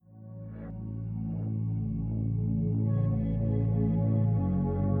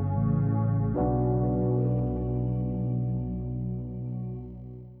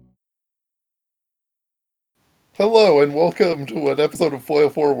Hello and welcome to an episode of Foil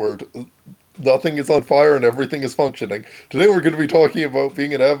Forward. Nothing is on fire and everything is functioning. Today we're going to be talking about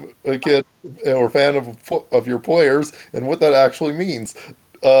being an advocate or fan of your players and what that actually means.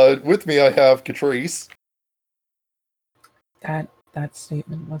 With me I have Catrice. That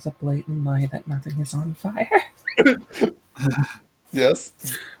statement was a blatant lie that nothing is on fire. Yes.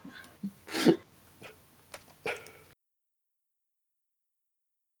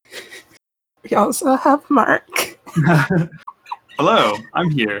 We also have Mark. Hello, I'm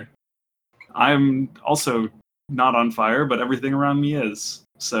here. I'm also not on fire, but everything around me is.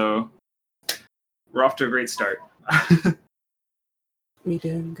 So we're off to a great start. We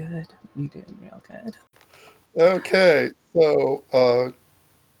doing good. We doing real good. Okay, so,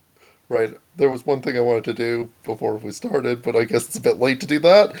 right, there was one thing I wanted to do before we started, but I guess it's a bit late to do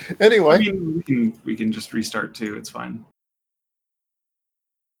that. Anyway. I mean, we can just restart too. It's fine.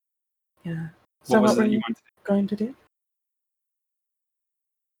 Yeah. So what was it you wanted to do? Going to do?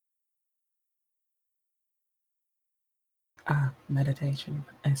 Meditation.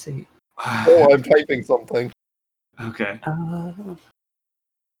 I see. Oh, I'm typing something. Okay.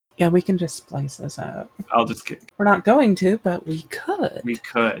 Yeah, we can just splice this out. I'll just kick. We're not going to, but we could. We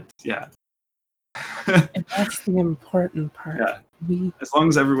could, yeah. And that's the important part. Yeah. As long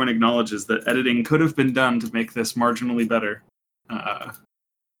as everyone acknowledges that editing could have been done to make this marginally better,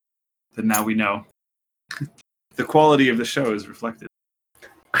 then now we know. The quality of the show is reflected.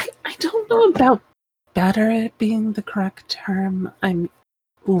 I don't know about better being the correct term. I'm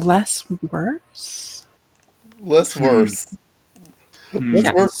less worse. Less worse.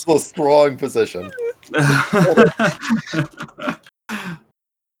 Less worse is a strong position.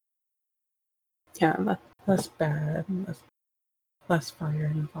 Yeah, less bad, less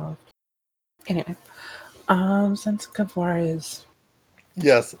fire involved. Anyway, since Kavwar is...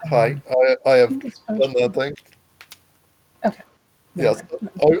 Yes, hi. I have done that thing. Okay. Yes,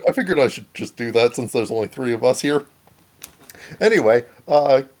 I figured I should just do that since there's only 3 of us here. Anyway,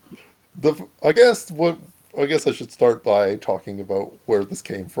 I guess I should start by talking about where this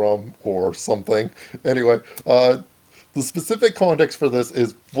came from or something. Anyway, the specific context for this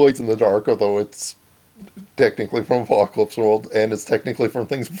is Blades in the Dark, although it's technically from Apocalypse World, and it's technically from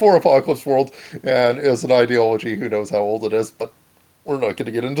things before Apocalypse World, and it's an ideology, who knows how old it is, but we're not going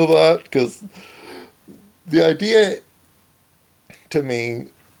to get into that, because the idea, to me,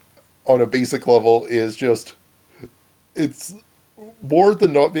 on a basic level, is just, it's more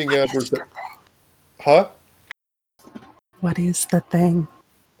than not being adversarial. Huh? What is the thing?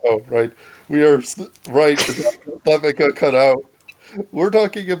 Oh, right. We are, right, that got cut out. We're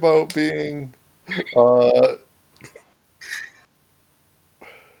talking about being,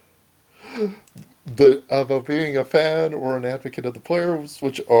 about being a fan or an advocate of the players,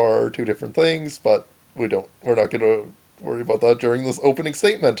 which are 2 different things, but we're not going to worry about that during this opening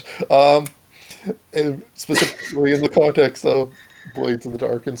statement. And specifically in the context of Blades in the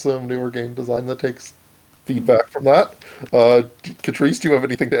Dark and some newer game design that takes feedback from that. Catrice, do you have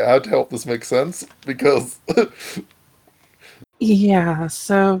anything to add to help this make sense? Because yeah,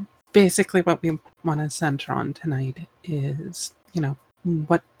 so basically what we want to center on tonight is,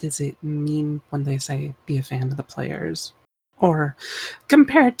 what does it mean when they say be a fan of the players? Or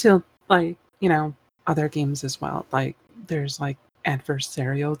compared to, other games as well. Like, there's,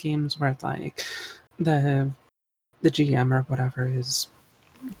 adversarial games where, the GM or whatever is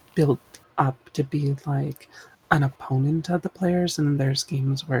built up to be, an opponent of the players, and there's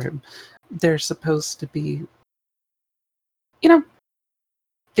games where they're supposed to be,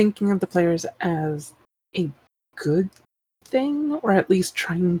 thinking of the players as a good thing, or at least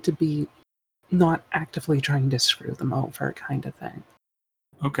trying to be not actively trying to screw them over kind of thing.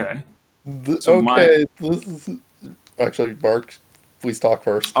 Okay. This is actually, Mark, please talk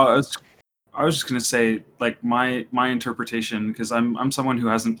first. I was just gonna say, my interpretation, because I'm someone who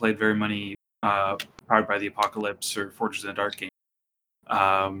hasn't played very many Powered by the Apocalypse or Forges in the Dark games.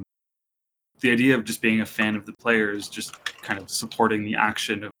 The idea of just being a fan of the players, just kind of supporting the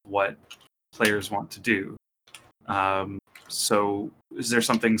action of what players want to do. So is there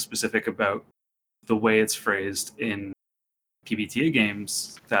something specific about the way it's phrased in PBTA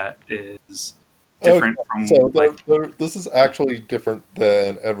games that is different from... So this is actually different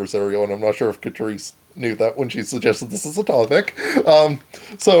than adversarial, and I'm not sure if Catrice knew that when she suggested this as a topic.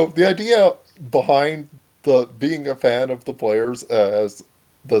 So the idea behind the being a fan of the players, as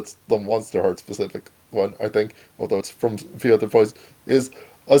that's the Monster Heart specific one, I think, although it's from a few other places, is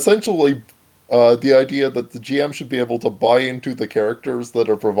essentially the idea that the GM should be able to buy into the characters that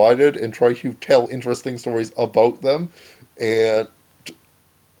are provided and try to tell interesting stories about them, and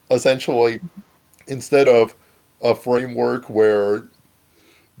essentially, instead of a framework where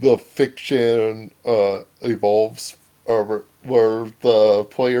the fiction evolves, or where the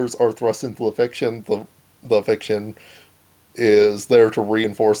players are thrust into the fiction. The fiction is there to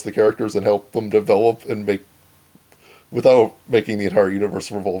reinforce the characters and help them develop and make, without making the entire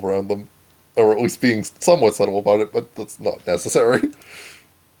universe revolve around them, or at least being somewhat subtle about it. But that's not necessary.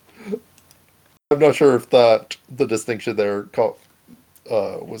 I'm not sure if that the distinction there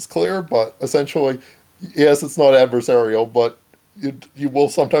was clear, but essentially, yes, it's not adversarial, but you will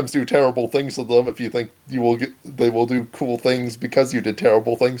sometimes do terrible things to them if you think they will do cool things because you did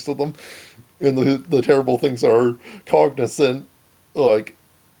terrible things to them, and the terrible things are cognizant, like,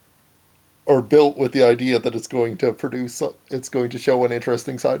 are built with the idea that it's going to show an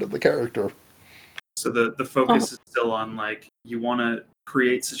interesting side of the character. So the focus is still on, like, you want to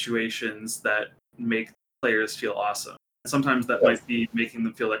create situations that make players feel awesome. Sometimes that might be making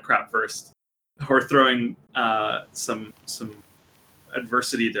them feel like crap first, or throwing some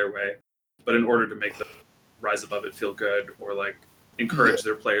adversity their way, but in order to make them rise above it, feel good, or like encourage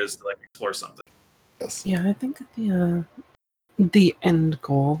their players to like explore something. Yes. Yeah, I think the end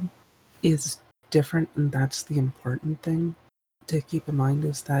goal is different, and that's the important thing to keep in mind,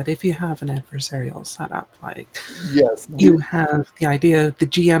 is that if you have an adversarial setup, like, Yes. you have the idea the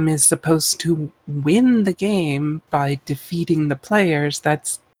GM is supposed to win the game by defeating the players,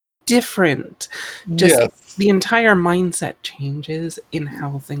 that's different. Just the entire mindset changes in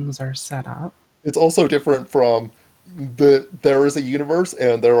how things are set up. It's also different from there is a universe,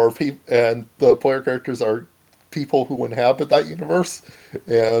 and there are people, and the player characters are people who inhabit that universe,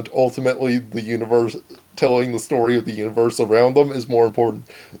 and ultimately the universe, telling the story of the universe around them, is more important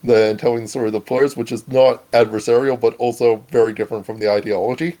than telling the story of the players, which is not adversarial, but also very different from the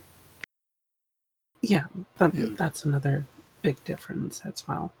ideology. Yeah, that's another big difference as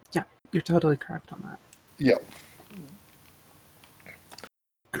well. Yeah, you're totally correct on that. Yeah.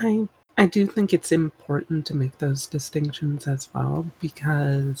 And I do think it's important to make those distinctions as well,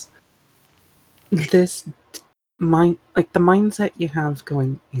 because the mindset you have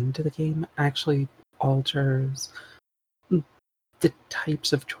going into the game actually alters the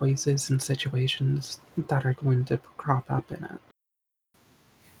types of choices and situations that are going to crop up in it.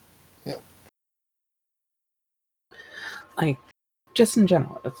 Yeah. Like, just in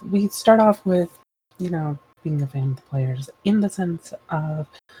general, if we start off with, being a fan of the players, in the sense of,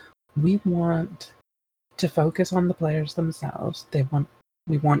 we want to focus on the players themselves.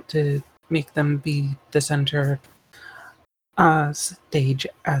 We want to make them be the center stage,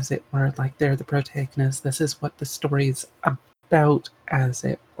 as it were, like they're the protagonist. This is what the story's about, as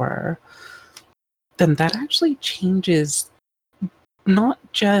it were. Then that actually changes not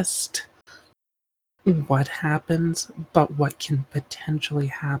just what happens, but what can potentially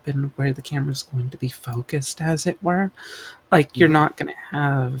happen where the camera's going to be focused, as it were. Like, you're not going to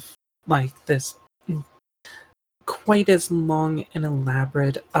have like this quite as long and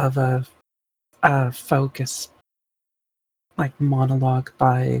elaborate of a focus, like, monologue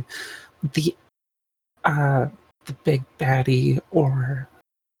by the big baddie, or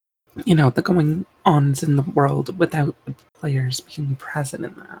the going-ons in the world, without the players being present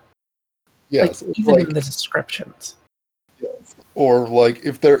in that. Yes. Like, even in the descriptions. Yes. Or, like,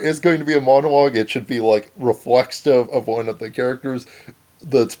 if there is going to be a monologue, it should be, like, reflexive of one of the characters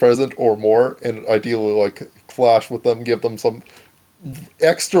that's present or more, and ideally, like, clash with them, give them some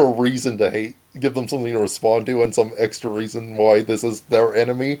extra reason to hate, give them something to respond to, and some extra reason why this is their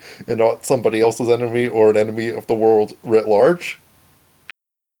enemy and not somebody else's enemy, or an enemy of the world writ large.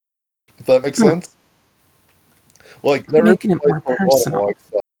 If that makes sense? Like, there is making it more personal.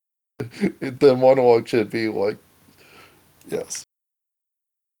 The monologue should be like, yes.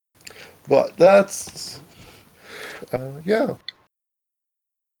 But that's, yeah.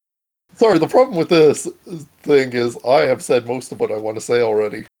 Sorry, the problem with this thing is I have said most of what I want to say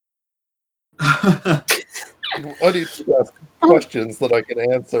already. I need to ask questions that I can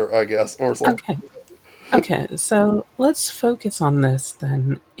answer, I guess, or something. Okay, so let's focus on this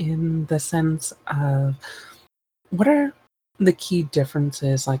then, in the sense of, what are the key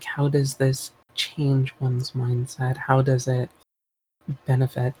differences? Like, how does this change one's mindset? How does it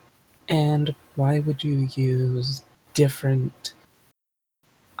benefit? And why would you use different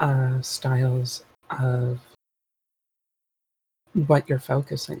styles of what you're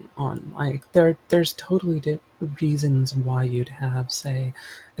focusing on? Like, there's totally reasons why you'd have, say,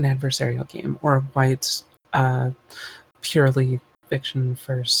 an adversarial game, or why it's purely fiction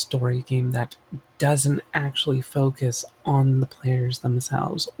first story game that doesn't actually focus on the players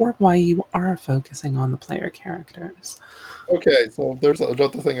themselves, or why you are focusing on the player characters. Okay, so there's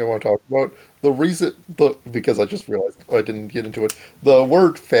another thing I want to talk about. Because I just realized I didn't get into it. The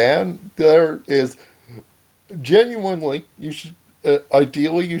word fan there is genuinely, you should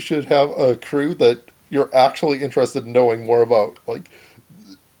ideally you should have a crew that you're actually interested in knowing more about. Like,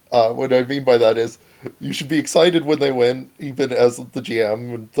 what I mean by that is you should be excited when they win, even as the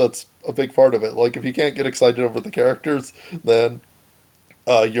GM. And that's a big part of it. Like, if you can't get excited over the characters, then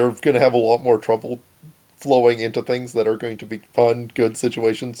you're going to have a lot more trouble flowing into things that are going to be fun, good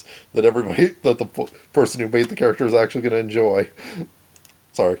situations that that the person who made the character is actually going to enjoy.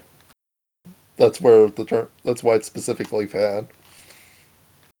 Sorry, that's why it's specifically fan.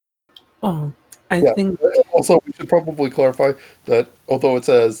 Oh, I Yeah. think Also, we should probably clarify that although it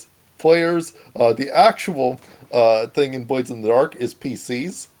says players, the actual thing in Blades in the Dark is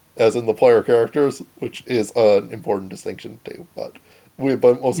PCs, as in the player characters, which is an important distinction too. But we've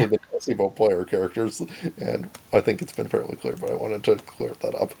mostly been talking about player characters, and I think it's been fairly clear. But I wanted to clear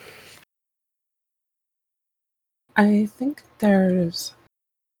that up. I think there's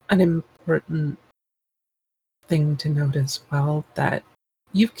an important thing to note as well, that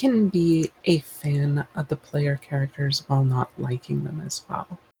you can be a fan of the player characters while not liking them as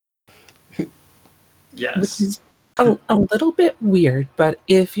well. Which Yes. is a little bit weird, but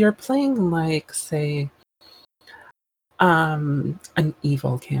if you're playing, like, say, an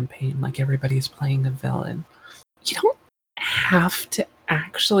evil campaign, like everybody's playing a villain, you don't have to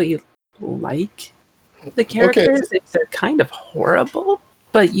actually like the characters if they're kind of horrible,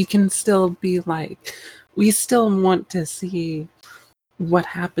 but you can still be like, we still want to see what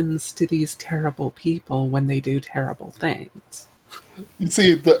happens to these terrible people when they do terrible things. You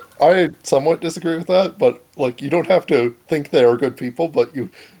see, I somewhat disagree with that, but like you don't have to think they are good people, but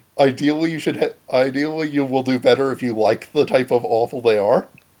ideally ideally you will do better if you like the type of awful they are,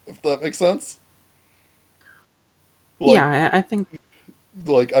 if that makes sense. Like, yeah, I think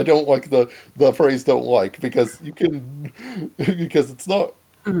like I don't like the phrase "don't like" because you can because it's not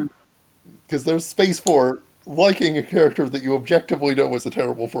because there's space for liking a character that you objectively know is a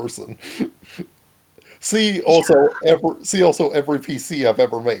terrible person. See also every PC I've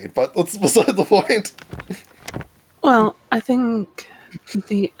ever made, but that's beside the point. well, I think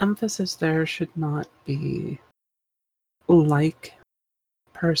the emphasis there should not be like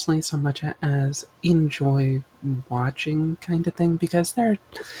personally so much as enjoy watching kind of thing, because there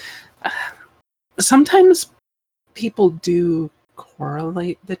sometimes people do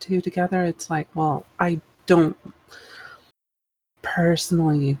correlate the two together. It's like, well, I don't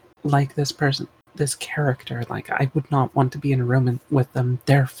personally like this character, like I would not want to be in a room with them,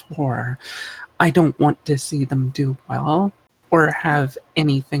 therefore I don't want to see them do well or have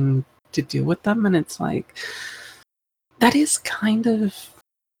anything to do with them. And it's like, that is kind of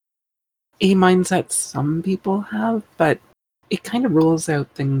a mindset some people have, but it kind of rules out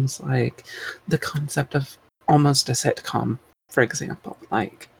things like the concept of almost a sitcom, for example.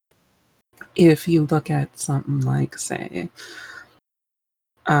 Like, if you look at something like, say,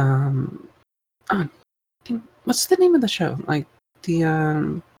 what's the name of the show? Like,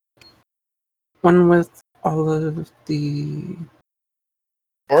 the one with all of the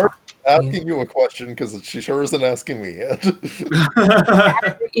Or asking you a question because she sure isn't asking me yet.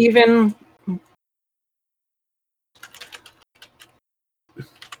 even.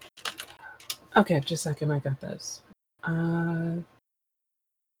 Okay, just a second, I got this.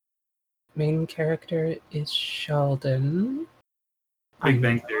 Main character is Sheldon. Big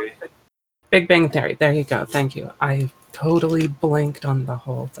Bang Theory. Big Bang Theory. There you go. Thank you. I totally blanked on the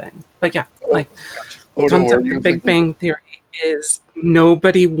whole thing. But yeah, like, Oh, the don't concept worry, of Big Bang Theory is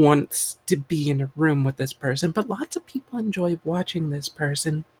nobody wants to be in a room with this person, but lots of people enjoy watching this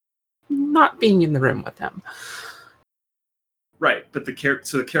person not being in the room with them. Right, but the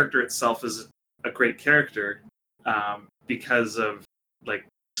character itself is a great character because of like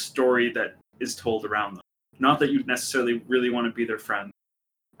story that is told around them. Not that you necessarily really want to be their friend,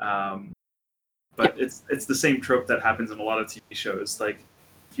 but it's the same trope that happens in a lot of TV shows. Like,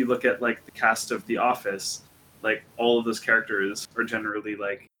 if you look at like the cast of The Office, like all of those characters are generally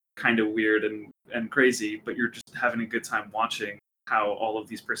like kind of weird and crazy, but you're just having a good time watching how all of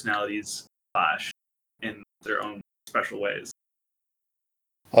these personalities clash in their own special ways.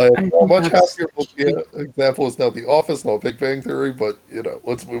 I'm much happier with the example is now The Office, not Big Bang Theory, but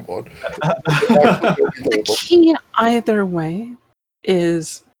let's move on. The key either way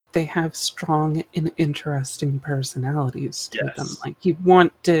is they have strong and interesting personalities to them. Like, you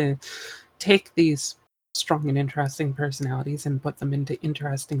want to take these strong and interesting personalities and put them into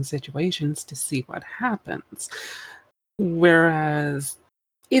interesting situations to see what happens. Whereas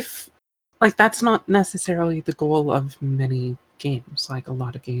if like that's not necessarily the goal of many games. Like a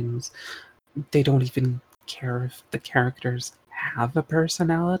lot of games, they don't even care if the characters have a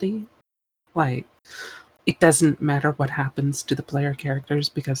personality. Like it doesn't matter what happens to the player characters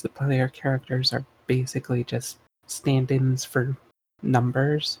because the player characters are basically just stand-ins for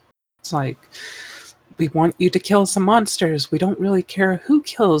numbers. It's like, we want you to kill some monsters. We don't really care who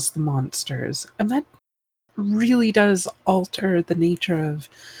kills the monsters. And that really does alter the nature of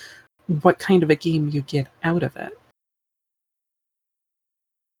what kind of a game you get out of it.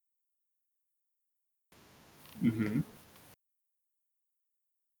 Mm-hmm.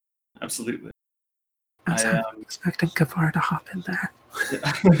 Absolutely. I was expecting Gavar to hop in there.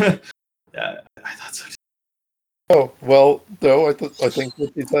 Yeah, I thought so too. Oh, well, no, I think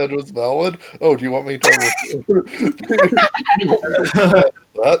what he said was valid. Oh, do you want me to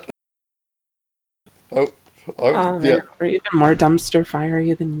that? Oh, yeah. We're even more dumpster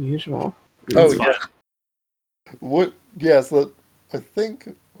fiery than usual. Oh, It's yeah. fine. What? Yes, I think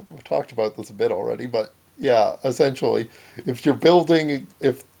we've talked about this a bit already, but yeah, essentially, if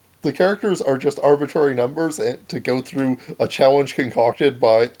the characters are just arbitrary numbers to go through a challenge concocted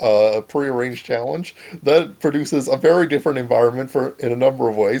by a prearranged challenge, that produces a very different environment in a number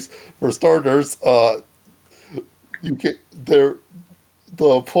of ways. For starters, you get the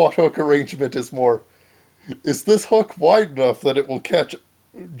plot hook arrangement is more. Is this hook wide enough that it will catch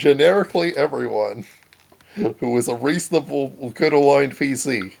generically everyone who is a reasonable, good aligned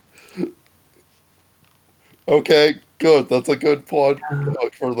PC? Okay, good. That's a good plot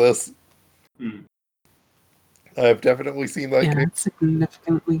hook for this. Mm. I've definitely seen that Yeah, game. that's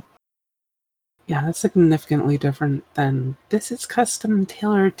significantly different than this is custom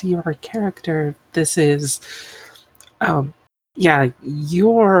tailored to your character. This is,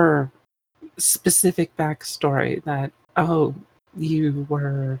 your specific backstory that, you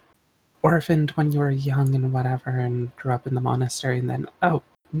were orphaned when you were young and whatever and grew up in the monastery, and then,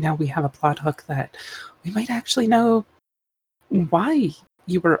 now we have a plot hook that we might actually know why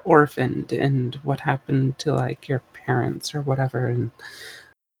you were orphaned and what happened to like your parents or whatever, and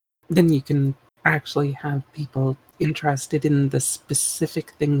then you can actually have people interested in the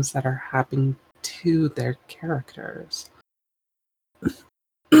specific things that are happening to their characters.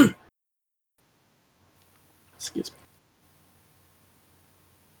 Excuse me.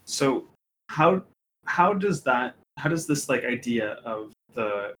 So how does this like idea of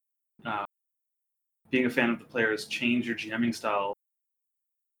the being a fan of the players change your GMing style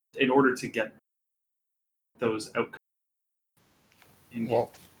in order to get those outcomes?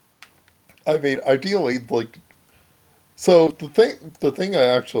 Well, I mean, ideally, like, so the thing I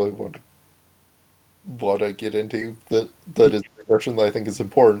actually want to get into that is the question that I think is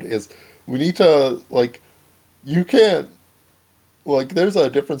important is we need to like you can't like there's a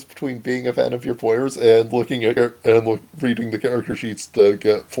difference between being a fan of your players and reading the character sheets to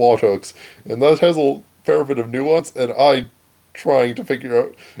get flaw hooks, and that has a fair bit of nuance. And I trying to figure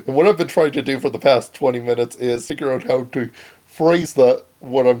out, and what I've been trying to do for the past 20 minutes is figure out how to phrase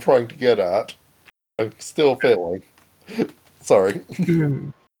what I'm trying to get at. I'm still failing. Sorry.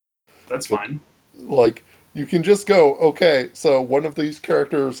 That's fine. Like, you can just go, okay, so one of these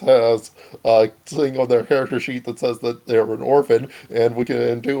characters has a thing on their character sheet that says that they're an orphan, and we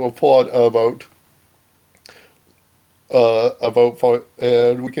can do a plot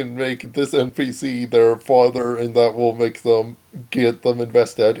and we can make this NPC their father, and that will get them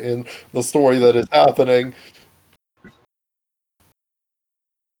invested in the story that is happening.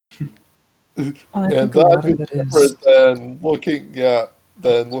 Well, I And think a lot that of is it is different than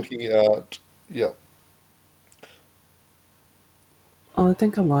looking at yeah. Well, I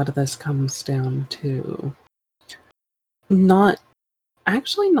think a lot of this comes down to not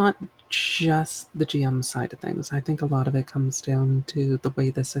just the GM side of things. I think a lot of it comes down to the way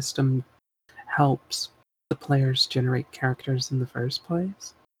the system helps the players generate characters in the first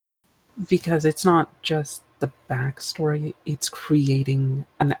place. Because it's not just the backstory, it's creating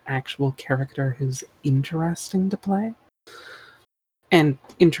an actual character who's interesting to play and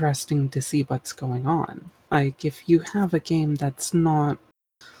interesting to see what's going on. Like, if you have a game that's not,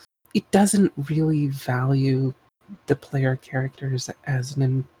 it doesn't really value the player characters as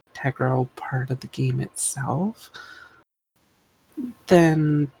an integral part of the game itself,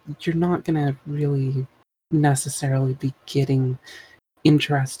 then you're not going to really necessarily be getting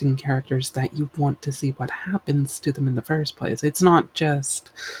interesting characters that you want to see what happens to them in the first place. It's not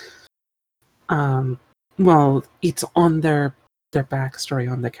just, it's on their their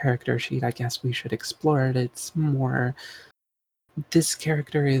backstory on the character sheet, I guess we should explore it. It's more, this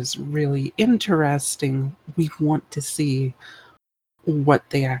character is really interesting. We want to see what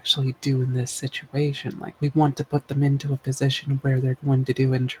they actually do in this situation. Like, we want to put them into a position where they're going to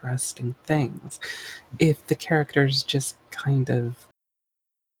do interesting things. If the character's just kind of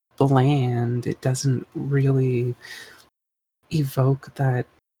bland, it doesn't really evoke that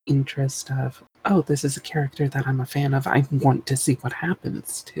interest of, oh, this is a character that I'm a fan of. I want to see what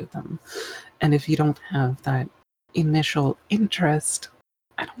happens to them. And if you don't have that initial interest,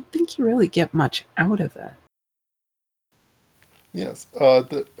 I don't think you really get much out of it. Yes.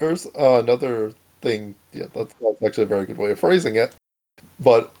 There's another thing. Yeah, that's actually a very good way of phrasing it.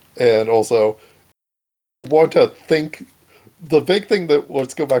 But, and also, want to think, the big thing that,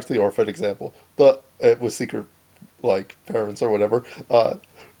 let's go back to the orphan example, with secret, like, parents or whatever.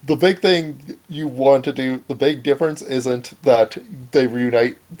 The big thing you want to do, the big difference isn't that they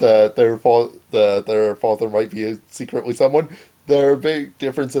reunite, that their father might be secretly someone. Their big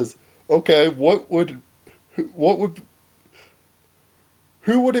difference is, okay,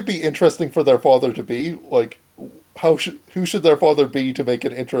 who would it be interesting for their father to be? Like, who should their father be to make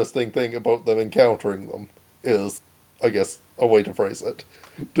an interesting thing about them encountering them? Is, I guess, a way to phrase it.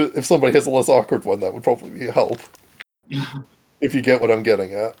 If somebody has a less awkward one, that would probably be a help. If you get what I'm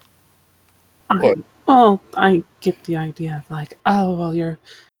getting at. Well, I get the idea of like, oh, well, your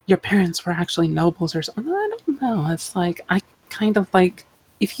parents were actually nobles or something. I don't know. It's like, I kind of like,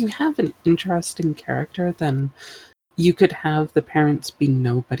 if you have an interesting character, then you could have the parents be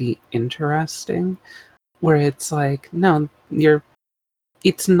nobody interesting, where it's like, no,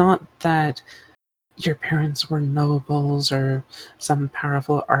 it's not that your parents were nobles or some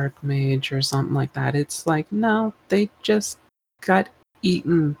powerful archmage or something like that. It's like, no, they just got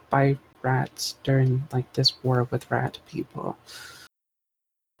eaten by rats during like this war with rat people.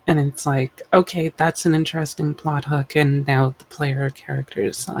 And it's like, okay, that's an interesting plot hook, and now the player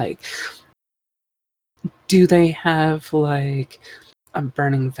characters, like, do they have like a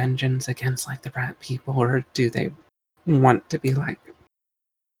burning vengeance against like the rat people, or do they want to be like,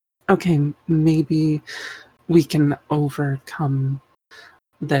 okay, maybe we can overcome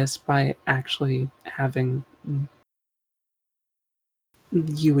this by actually having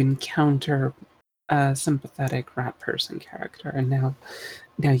you encounter a sympathetic rat person character, and now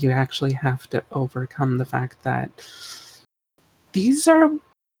you actually have to overcome the fact that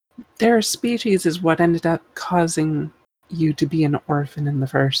their species is what ended up causing you to be an orphan in the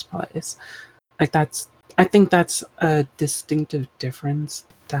first place. Like, I think that's a distinctive difference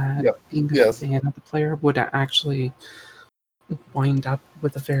that being a fan of the player would actually wind up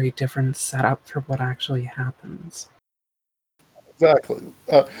with a very different setup for what actually happens. Exactly.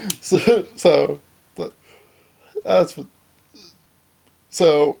 So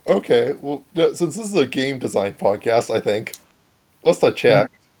okay. Well, since this is a game design podcast, I think let's not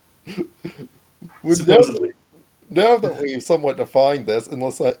check. Supposedly. Now that we've somewhat defined this,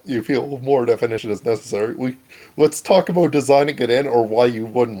 unless you feel more definition is necessary, let's talk about designing it in, or why you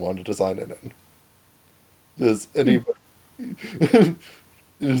wouldn't want to design it in. Does any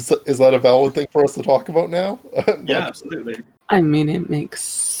is that a valid thing for us to talk about now? Yeah, absolutely. I mean, it makes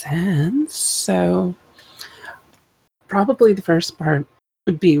sense. So probably the first part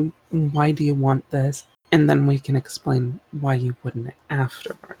would be, why do you want this? And then we can explain why you wouldn't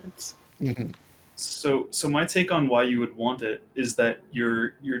afterwards. Mm-hmm. So my take on why you would want it is that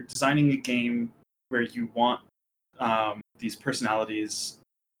you're designing a game where you want these personalities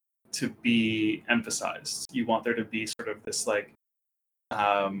to be emphasized. You want there to be sort of this like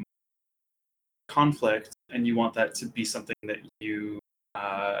conflict, and you want that to be something that you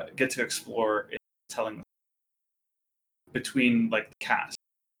get to explore in telling between like the cast.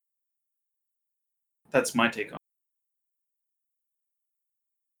 That's my take on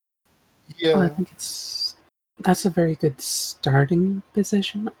it. Yeah. Well, I think that's a very good starting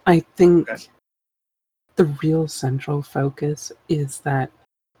position. I think the real central focus is that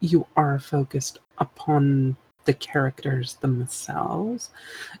you are focused upon the characters themselves.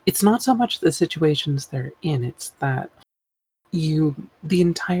 It's not so much the situations they're in, it's that the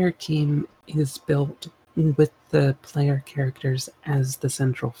entire game is built with the player characters as the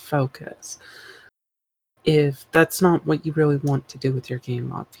central focus. If that's not what you really want to do with your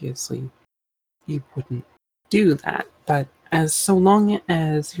game, obviously you wouldn't do that. But so long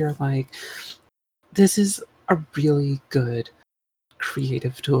as you're like, this is a really good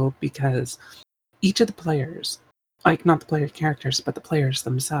creative tool, because each of the players, like not the player characters, but the players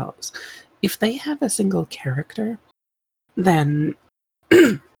themselves, if they have a single character, then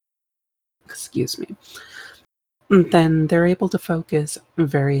excuse me, then they're able to focus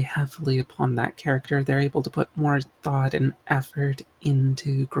very heavily upon that character. They're able to put more thought and effort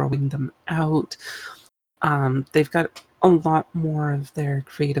into growing them out. They've got a lot more of their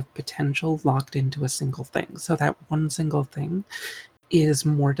creative potential locked into a single thing. So that one single thing is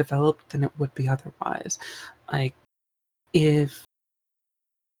more developed than it would be otherwise. Like, if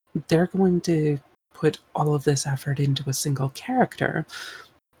they're going to put all of this effort into a single character,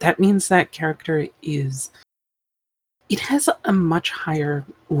 that means that character it has a much higher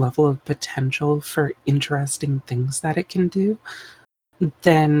level of potential for interesting things that it can do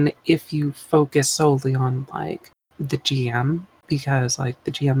than if you focus solely on like the GM, because like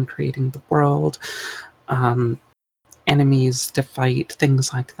the GM creating the world, enemies to fight,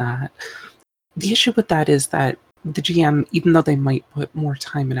 things like that. The issue with that is that the GM, even though they might put more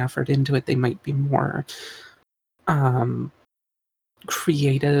time and effort into it, they might be more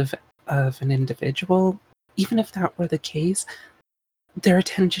creative of an individual. Even if that were the case, their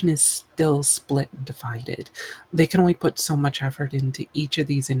attention is still split and divided. They can only put so much effort into each of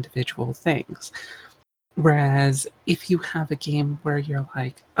these individual things. Whereas if you have a game where you're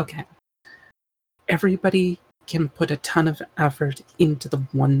like, okay, everybody can put a ton of effort into the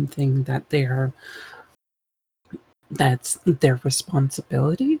one thing that's their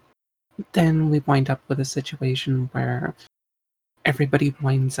responsibility, then we wind up with a situation where everybody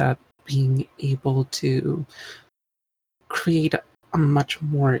winds up being able to create a much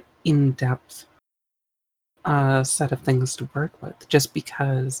more in-depth set of things to work with, just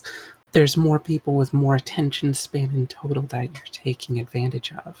because there's more people with more attention span in total that you're taking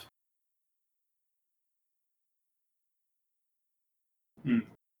advantage of.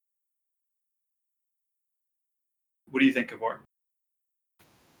 What do you think, Ivor?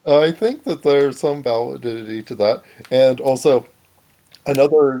 I think that there's some validity to that, and also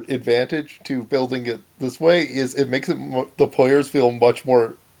another advantage to building it this way is it makes the players feel much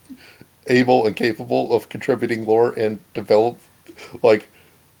more able and capable of contributing lore and develop, like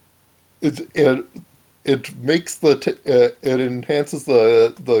it makes it enhances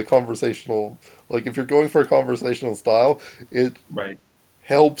the conversational, like if you're going for a conversational style, it Right.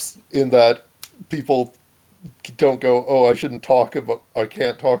 helps in that people don't go, oh, I can't talk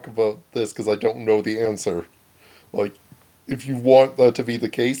about this because I don't know the answer. Like, if you want that to be the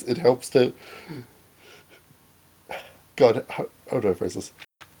case, it helps to, God, how do I phrase this?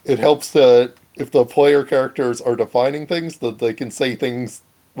 It helps to, if the player characters are defining things, that they can say things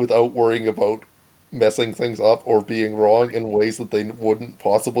without worrying about messing things up or being wrong in ways that they wouldn't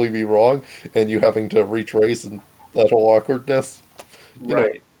possibly be wrong, and you having to retrace and that whole awkwardness.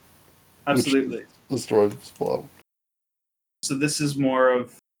 Right. Which Absolutely. destroys flow. So this is more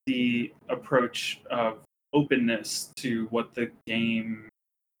of the approach of openness to what the game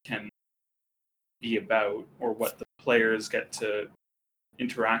can be about, or what the players get to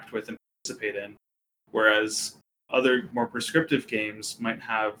interact with and participate in. Whereas other more prescriptive games might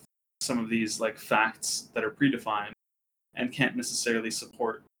have some of these like facts that are predefined and can't necessarily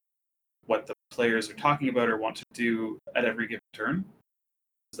support what the players are talking about or want to do at every given turn.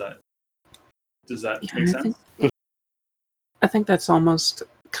 Does that make sense? I think that's almost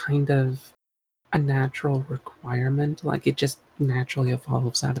kind of a natural requirement. Like, it just naturally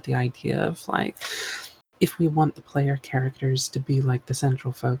evolves out of the idea of like, if we want the player characters to be like the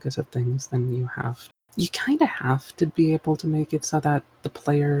central focus of things, then you kind of have to be able to make it so that the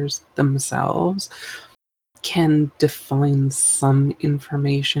players themselves can define some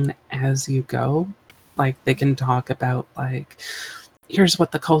information as you go. Like, they can talk about like, here's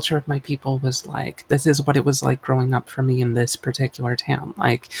what the culture of my people was like. This is what it was like growing up for me in this particular town.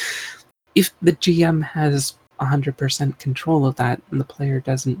 Like, if the GM has 100% control of that and the player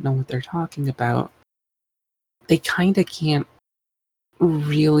doesn't know what they're talking about, they kind of can't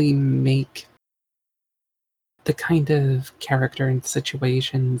really make the kind of character and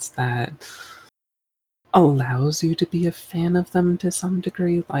situations that allows you to be a fan of them to some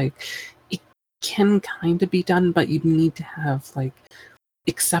degree. Like, it can kind of be done, but you need to have like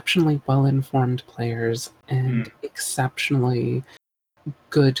exceptionally well-informed players and exceptionally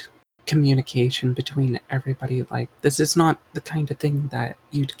good communication between everybody. Like, this is not the kind of thing that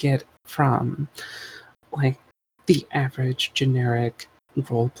you'd get from like the average generic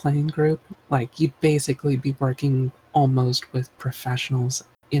role-playing group. Like, you'd basically be working almost with professionals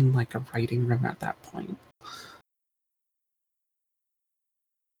in like a writing room at that point.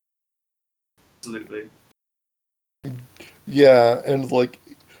 Absolutely. Yeah, and like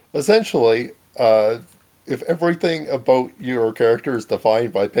essentially, if everything about your character is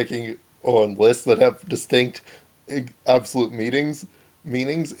defined by picking on lists that have distinct absolute meanings,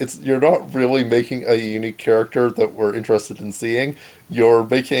 meanings. You're not really making a unique character that we're interested in seeing. You're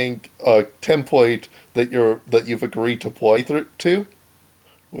making a template that you've agreed to play through to,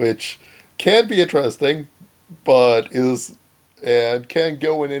 which can be interesting, but is and can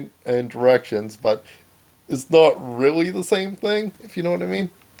go in directions, but it's not really the same thing, if you know what I mean.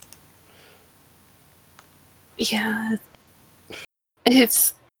 Yeah,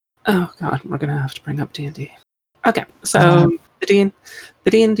 it's. Oh god, we're gonna have to bring up D&D. Okay, so the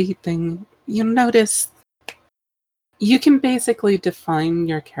D&D thing, you notice you can basically define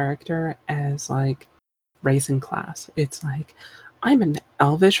your character as like race and class. It's like, I'm an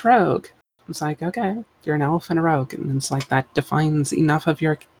elvish rogue. It's like, okay, you're an elf and a rogue, and it's like that defines enough of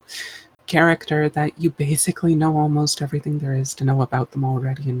your character that you basically know almost everything there is to know about them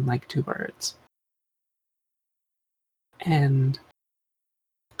already in like 2 words. And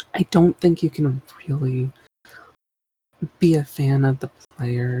I don't think you can really be a fan of the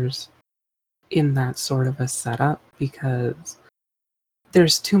players in that sort of a setup because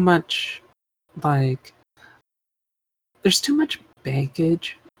there's too much like there's too much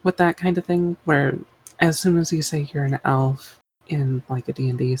baggage with that kind of thing where as soon as you say you're an elf in like a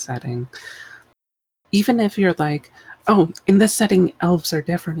D&D setting, even if you're like, oh, in this setting elves are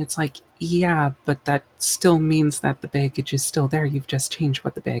different, it's like, yeah, but that still means that the baggage is still there. You've just changed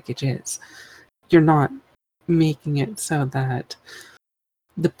what the baggage is. You're not making it so that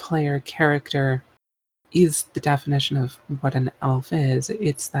the player character is the definition of what an elf is.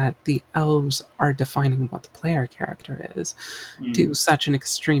 It's that the elves are defining what the player character is to such an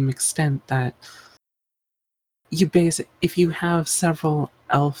extreme extent that if you have several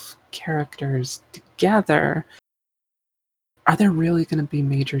elf characters together, are there really going to be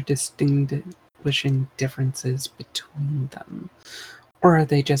major distinguishing differences between them? Or are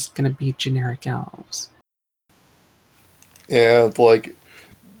they just going to be generic elves? And like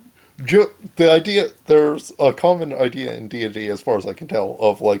the idea, there's a common idea in D&D, as far as I can tell,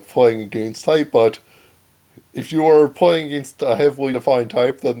 of like playing against type, but if you are playing against a heavily defined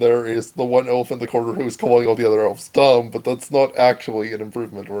type, then there is the one elf in the corner who's calling all the other elves dumb, but that's not actually an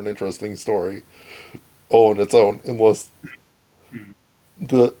improvement or an interesting story on its own, unless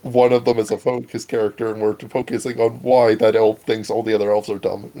the one of them is a focus character and we're focusing on why that elf thinks all the other elves are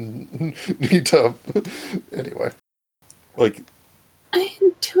dumb and need to anyway. Like,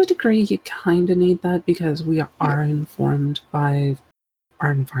 to a degree, you kind of need that because we are informed by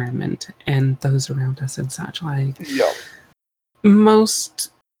our environment and those around us and such. Like, yeah.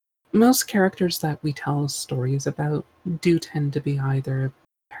 most characters that we tell stories about do tend to be either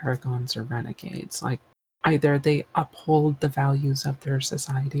paragons or renegades. Like, either they uphold the values of their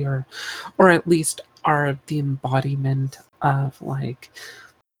society or at least are the embodiment of like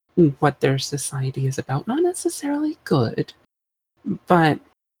what their society is about. Not necessarily good, but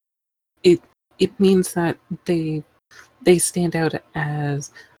it means that they stand out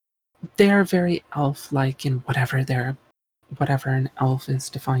as they're very elf-like in whatever an elf is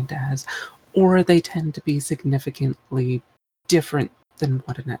defined as, or they tend to be significantly different than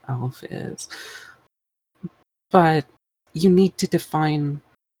what an elf is. But you need to define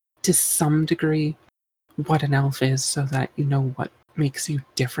to some degree what an elf is so that you know what makes you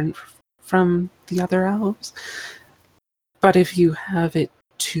different from the other elves. But if you have it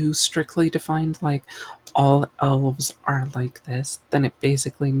too strictly defined, like all elves are like this, then it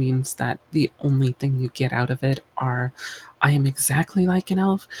basically means that the only thing you get out of it are I am exactly like an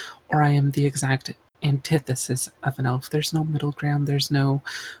elf, or I am the exact antithesis of an elf. There's no middle ground, there's no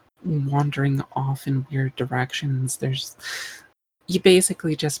wandering off in weird directions. You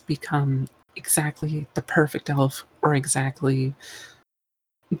basically just become exactly the perfect elf or exactly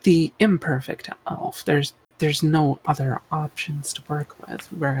the imperfect elf. There's no other options to work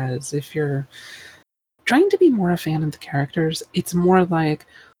with. Whereas if you're trying to be more a fan of the characters, it's more like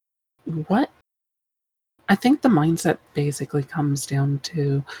what I think the mindset basically comes down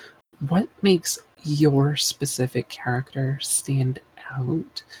to what makes your specific character stand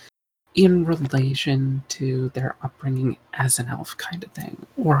out in relation to their upbringing as an elf kind of thing,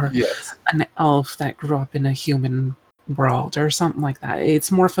 or Yes. an elf that grew up in a human world or something like that.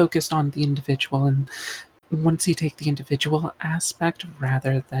 It's more focused on the individual, and once you take the individual aspect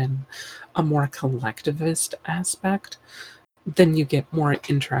rather than a more collectivist aspect, then you get more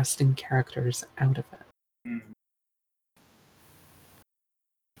interesting characters out of it.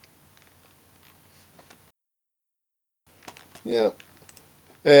 Yeah.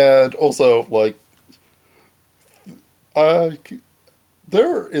 And also, like,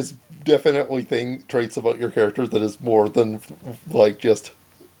 there is definitely traits about your character that is more than like just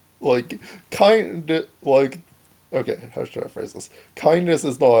like kind of like Okay, how should I phrase this? Kindness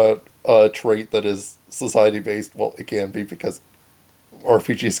is not a trait that is society based. Well, it can be because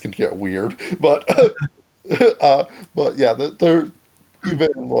RPGs can get weird, but uh, but yeah, they're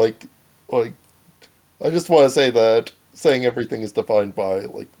even like I just want to say that saying everything is defined by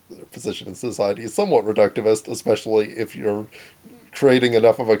like their position in society is somewhat reductivist, especially if you're creating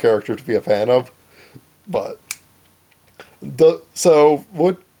enough of a character to be a fan of. But the so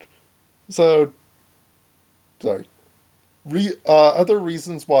what so sorry. Other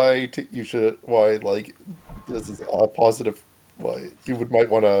reasons why you should why like this is a positive why you would might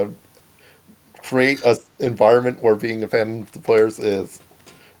want to create a environment where being a fan of the players is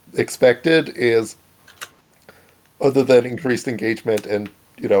expected is other than increased engagement and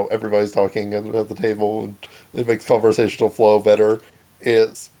everybody's talking at the table and it makes conversational flow better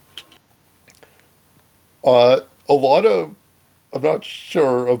is a lot of I'm not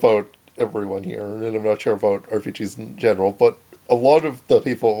sure about everyone here and I'm not sure about RPGs in general, but a lot of the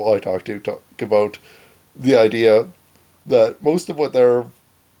people I talk about the idea that most of what they're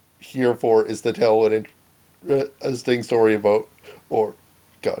here for is to tell an interesting story about, or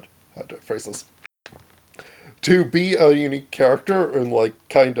God, how do I phrase this? To be a unique character and like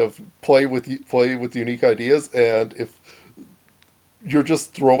kind of play with unique ideas. And if you're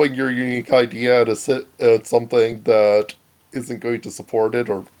just throwing your unique idea at something that isn't going to support it,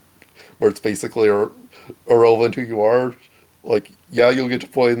 or where it's basically irrelevant who you are, like yeah, you'll get to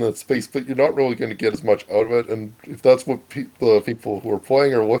play in that space, but you're not really going to get as much out of it. And if that's what the people who are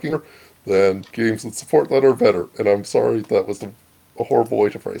playing are looking for, then games that support that are better. And I'm sorry that was a horrible way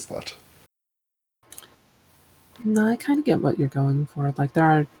to phrase that. No, I kind of get what you're going for. Like, there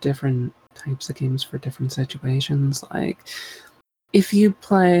are different types of games for different situations. Like, if you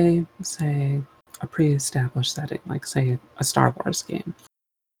play, say, a pre-established setting, like, say, a Star Wars game,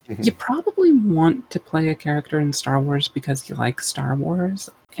 you probably want to play a character in Star Wars because you like Star Wars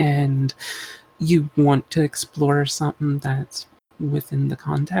and you want to explore something that's within the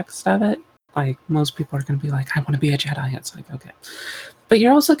context of it. Like, most people are going to be like, I want to be a Jedi. It's like, okay. But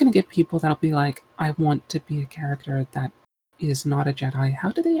you're also going to get people that'll be like, I want to be a character that is not a Jedi. How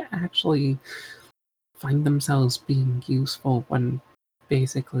do they actually find themselves being useful when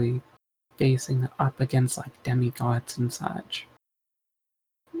basically facing up against like demigods and such?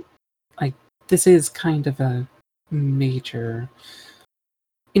 Like, this is kind of a major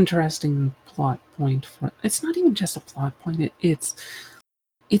interesting plot point for it's not even just a plot point, it's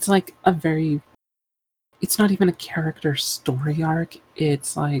like a very it's not even a character story arc,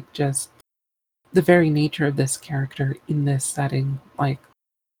 it's like just the very nature of this character in this setting, like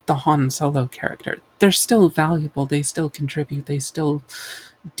the Han Solo character. They're still valuable, they still contribute, they still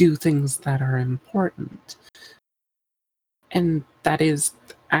do things that are important. And that is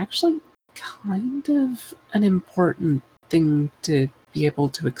actually kind of an important thing to be able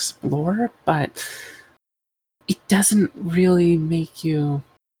to explore, but it doesn't really make you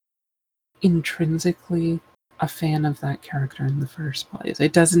intrinsically a fan of that character in the first place.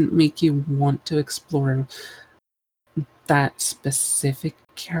 It doesn't make you want to explore that specific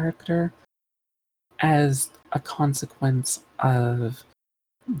character as a consequence of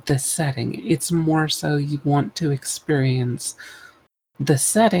the setting. It's more so you want to experience the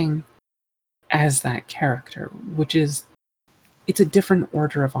setting as that character, which is it's a different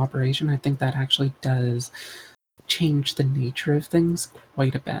order of operation. I think that actually does change the nature of things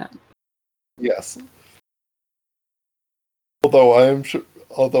quite a bit. Yes. Although I'm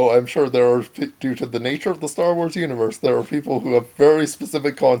sure there are, due to the nature of the Star Wars universe, there are people who have very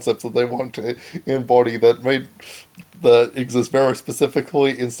specific concepts that they want to embody that exist very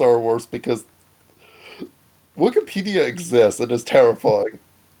specifically in Star Wars because Wikipedia exists and is terrifying.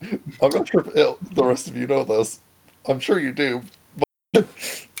 I'm not sure if the rest of you know this. I'm sure you do.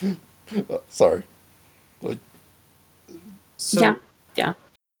 But sorry. Like, So Yeah.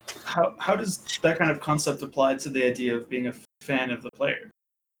 how does that kind of concept apply to the idea of being a fan of the player?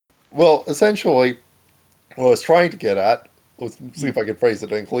 well, essentially, what I was trying to get at, let's see if I can phrase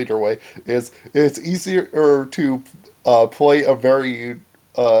it in a cleaner way, is it's easier to play a very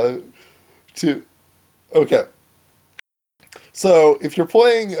to okay. So if you're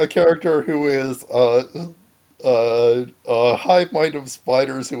playing a character who is a hive mind of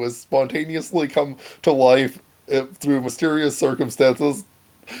spiders who has spontaneously come to life through mysterious circumstances,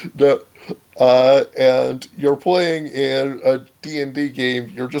 that, and you're playing in a D&D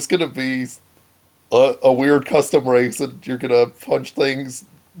game, you're just going to be a weird custom race and you're going to punch things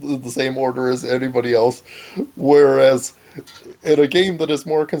the same order as anybody else. Whereas in a game that is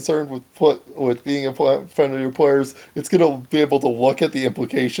more concerned with being a friend of your players, it's going to be able to look at the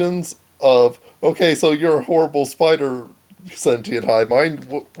implications of, okay, so you're a horrible spider sentient hive mind.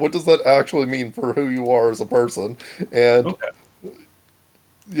 What does that actually mean for who you are as a person? And Okay.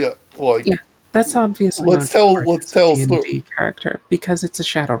 yeah, like Yeah, that's obviously let's not tell part of let's its tell D&D character because it's a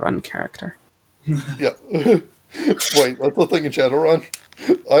Shadowrun character. yeah. Wait, that's the thing in Shadowrun.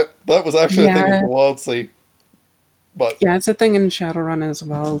 That was actually a thing in Yeah, the Wild Sea, but yeah, it's a thing in Shadowrun as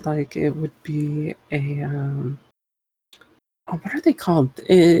well. Like it would be a oh, what are they called?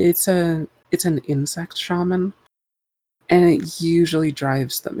 It's an insect shaman, and it usually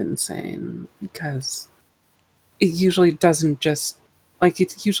drives them insane because it usually doesn't just like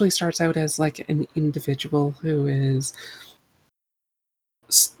it usually starts out as like an individual who is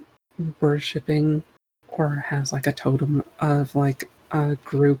worshipping or has like a totem of like a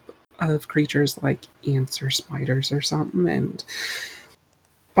group of creatures like ants or spiders or something, and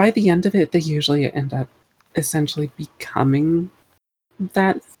by the end of it they usually end up essentially becoming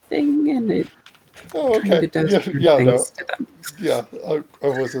that thing, and it oh, kind okay, of does yeah, weird yeah, no, things to them. yeah, I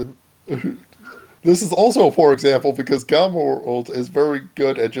wasn't. This is also, for example, because Gamma World is very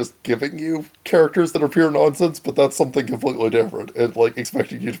good at just giving you characters that are pure nonsense, but that's something completely different, and like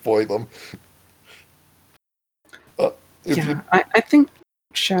expecting you to play them. Uh, if you Yeah, I think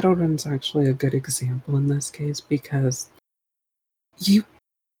Shadowrun's actually a good example in this case because you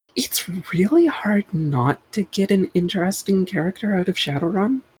it's really hard not to get an interesting character out of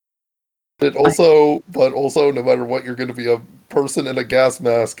Shadowrun. but also, no matter what, you're going to be a person in a gas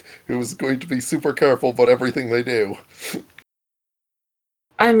mask who's going to be super careful about everything they do.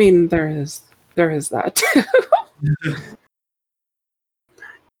 I mean, there is that too.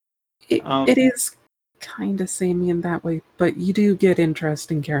 It Um, is kind of samey in that way, but you do get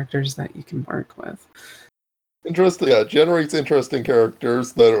interesting characters that you can work with. Interesting, yeah, generates interesting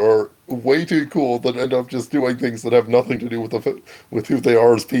characters that are way too cool that end up just doing things that have nothing to do with who they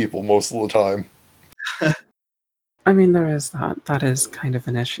are as people most of the time. I mean, there is that. That is kind of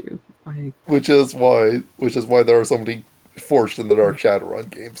an issue. Like, Which is why there are so many Forged in the Dark Shadowrun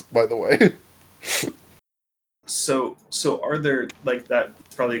games, by the way. so are there, like,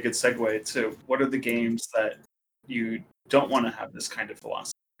 that's probably a good segue to what are the games that you don't want to have this kind of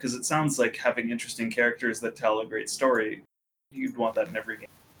philosophy? Because it sounds like having interesting characters that tell a great story, you'd want that in every game.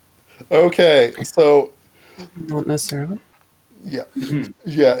 Okay, so not necessarily. yeah, Mhm.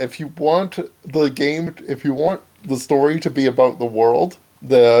 yeah. If you want the story to be about the world,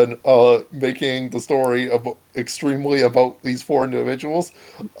 then making the story extremely about these four individuals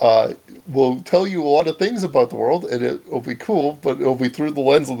will tell you a lot of things about the world, and it will be cool, but it'll be through the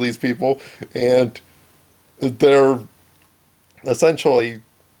lens of these people, and they're essentially,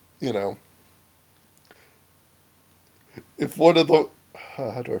 you know, if one of the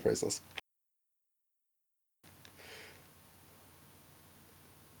how do I phrase this?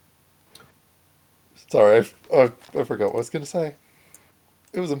 Sorry, I forgot what I was going to say.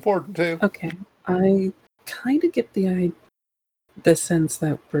 It was important too. Okay, I kind of get the sense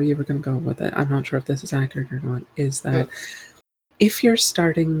that where you were going to go with it. I'm not sure if this is accurate or not. Is Yeah. that if you're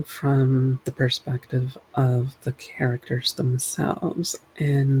starting from the perspective of the characters themselves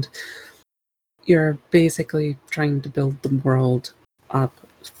and you're basically trying to build the world up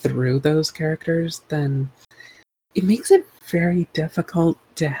through those characters, then it makes it very difficult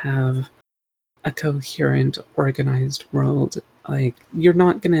to have a coherent, organized world. Like, you're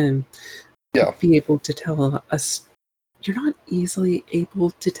not gonna Yeah. be able to tell us. You're not easily able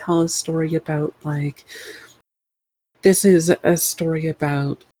to tell a story about, like, this is a story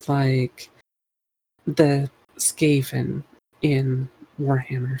about, like, the Skaven in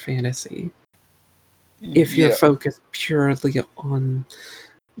Warhammer Fantasy. If you're Yeah. focused purely on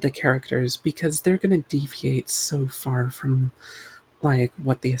the characters, because they're going to deviate so far from like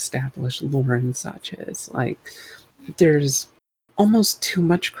what the established lore and such is. Like, there's almost too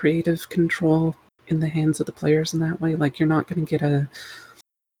much creative control in the hands of the players in that way. Like, you're not going to get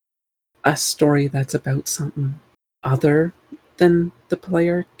a story that's about something other than the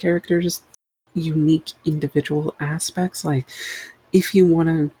player characters' unique individual aspects. Like, if you want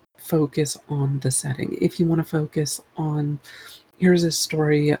to focus on the setting, if you want to focus on here's a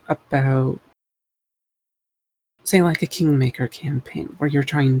story about, say, like a Kingmaker campaign where you're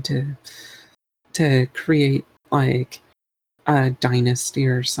trying to create like a dynasty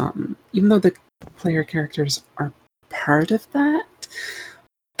or something, even though the player characters are part of that,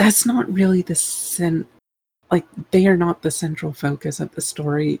 that's not really like, they are not the central focus of the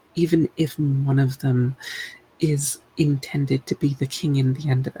story, even if one of them is intended to be the king in the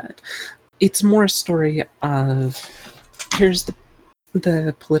end of it. It's more a story of here's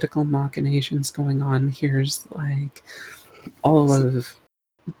the political machinations going on. Here's like all of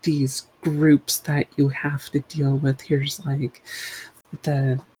these groups that you have to deal with. Here's like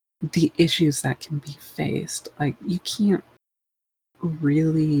the issues that can be faced. Like you can't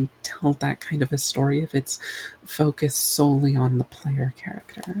really tell that kind of a story if it's focused solely on the player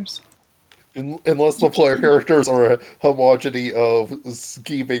characters. Unless the player characters are a homogeny of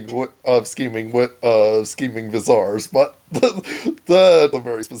scheming bizarres, but that's a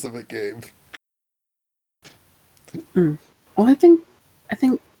very specific game. Well, I think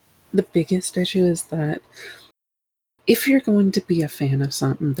the biggest issue is that if you're going to be a fan of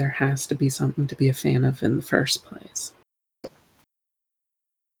something, there has to be something to be a fan of in the first place.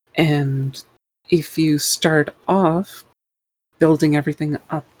 And if you start off building everything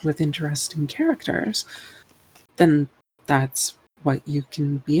up with interesting characters, then that's what you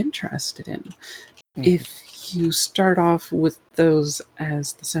can be interested in. If you start off with those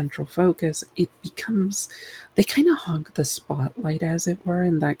as the central focus, it becomes, they kind of hog the spotlight, as it were,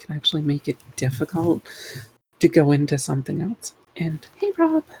 and that can actually make it difficult to go into something else. And hey,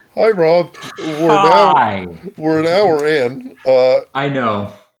 Rob. Hi, Rob. Hi. We're an hour in. I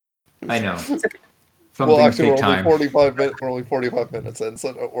know. Some Well, things actually, take time. we're only 45 minutes in,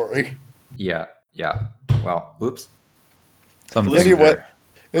 so don't worry. Yeah. Well, oops. Anyway,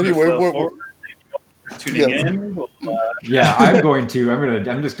 we're tuning in. Yeah,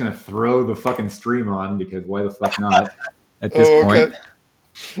 I'm just gonna throw the fucking stream on because why the fuck not? At this point,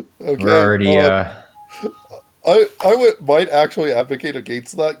 Okay. we're already. I might actually advocate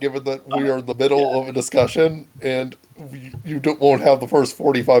against that, given that we are in the middle of a discussion and won't have the first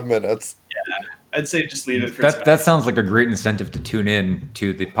 45 minutes. Yeah, I'd say just leave it for That sounds like a great incentive to tune in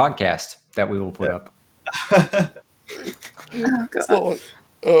to the podcast that we will put up. Oh, God. So,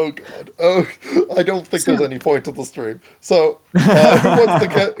 oh god! Oh, I don't think there's any point to the stream. So, who wants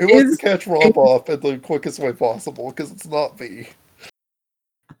to catch Rob off in the quickest way possible? Because it's not me.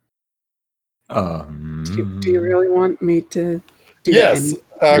 Do you really want me to do Yes,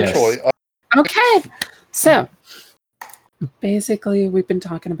 actually. Yes. Okay. So basically we've been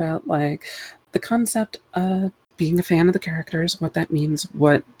talking about like the concept of being a fan of the characters, what that means,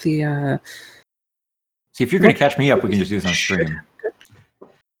 what the See, if you're going to catch me up, we can just do this on stream.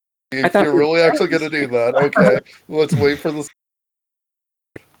 If you're really actually going to do that, okay. Let's wait for this.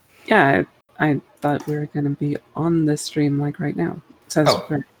 Yeah, I thought we were going to be on this stream like right now. It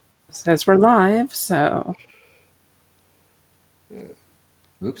says we're live, so.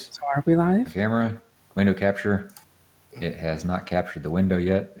 Oops. So are we live? Camera, window capture. It has not captured the window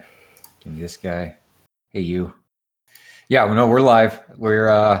yet. Give me this guy. Hey, you. Yeah, well, no, we're live.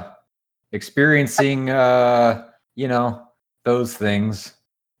 We're experiencing, those things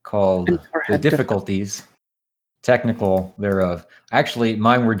called the difficulties, technical thereof. Actually,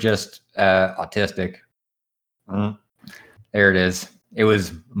 mine were just autistic. There it is. It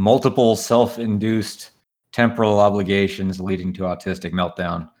was multiple self-induced temporal obligations leading to autistic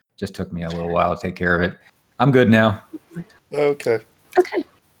meltdown. Just took me a little while to take care of it. I'm good now. Okay.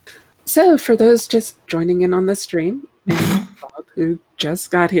 So for those just joining in on the stream, and Bob, who just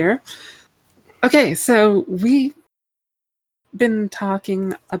got here. Okay, so we've been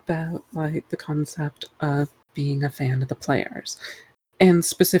talking about like the concept of being a fan of the players, and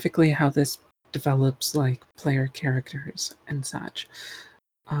specifically how this develops like player characters and such.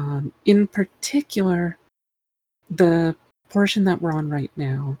 In particular, the portion that we're on right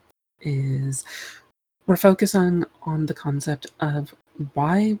now is we're focusing on the concept of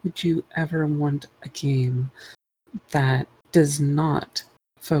why would you ever want a game that does not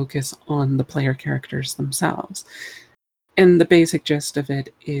focus on the player characters themselves. And the basic gist of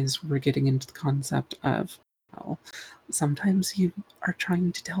it is we're getting into the concept of, well, sometimes you are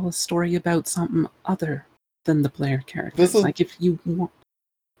trying to tell a story about something other than the player characters. Like if you want...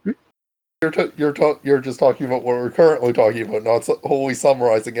 You're just talking about what we're currently talking about, not wholly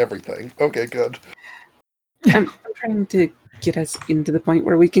summarizing everything. Okay, good. I'm trying to get us into the point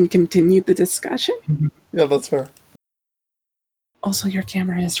where we can continue the discussion. Yeah, that's fair. Also, your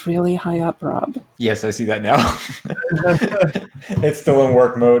camera is really high up, Rob. Yes, I see that now. It's still in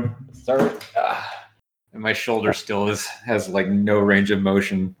work mode. Sorry. And my shoulder still has like no range of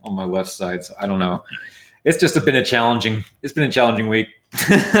motion on my left side, so I don't know. It's just been a challenging week.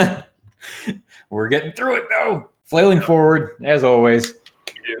 We're getting through it though. Flailing forward, as always.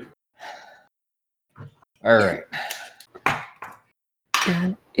 All right.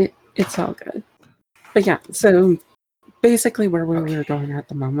 Yeah, it's all good. But yeah, so basically where we were going at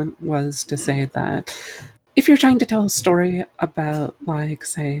the moment was to say that if you're trying to tell a story about, like,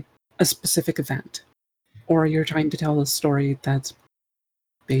 say, a specific event, or you're trying to tell a story that's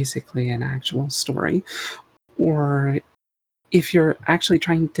basically an actual story, or if you're actually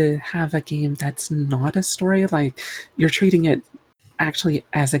trying to have a game that's not a story, like you're treating it actually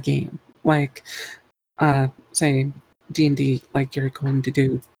as a game, like say D&D, like you're going to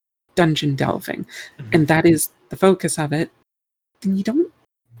do dungeon delving, and that is the focus of it, then you don't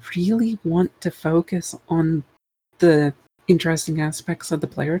really want to focus on the interesting aspects of the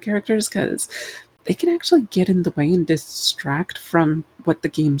player characters, because they can actually get in the way and distract from what the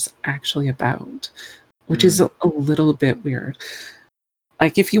game's actually about, which is a little bit weird.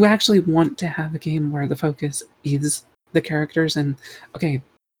 Like, if you actually want to have a game where the focus is the characters and, okay,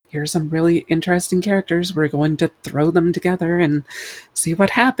 here's some really interesting characters, we're going to throw them together and see what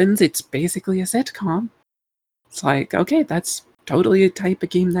happens. It's basically a sitcom. It's like, okay, that's totally a type of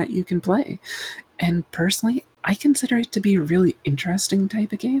game that you can play. And personally, I consider it to be a really interesting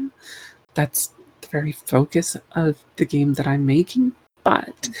type of game. That's the very focus of the game that I'm making.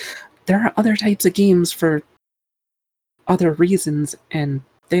 But there are other types of games for other reasons, and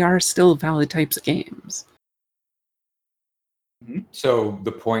they are still valid types of games. So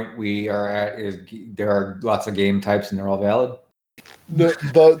the point we are at is there are lots of game types and they're all valid?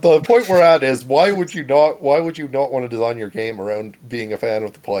 The point we're at is why would you not want to design your game around being a fan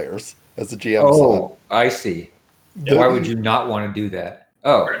of the players as a GM? Oh, I see. Why would you not want to do that?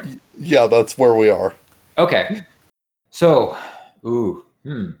 Oh, yeah, that's where we are. okay. So,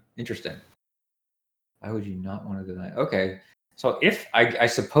 interesting. Why would you not want to do that? Okay. So if I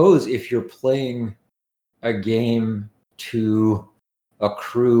suppose if you're playing a game to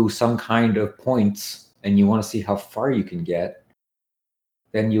accrue some kind of points and you want to see how far you can get,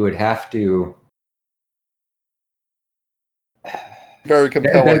 then you would have to very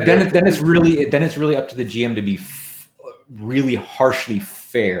compelling. Then it's really up to the GM to be really harshly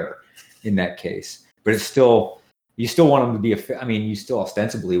fair in that case. But it's still, you still want them to be you still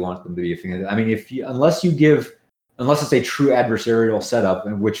ostensibly want them to be a fan. I mean, unless it's a true adversarial setup,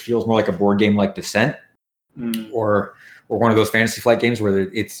 which feels more like a board game like Descent, or one of those Fantasy Flight games where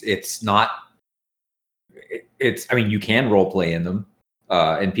it's not. I mean, you can role play in them,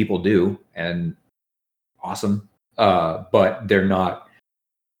 and people do, and awesome. But they're not.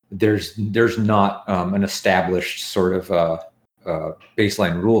 There's not an established sort of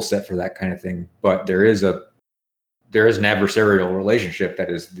baseline rule set for that kind of thing. But there is an adversarial relationship that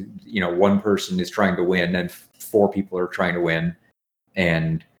is, one person is trying to win and four people are trying to win,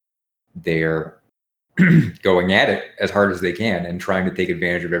 and they're going at it as hard as they can and trying to take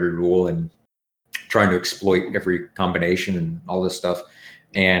advantage of every rule and trying to exploit every combination and all this stuff.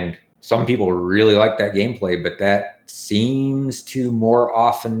 And some people really like that gameplay, but that seems to more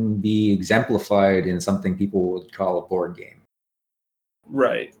often be exemplified in something people would call a board game.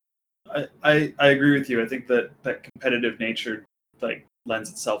 Right. I agree with you. I think that competitive nature lends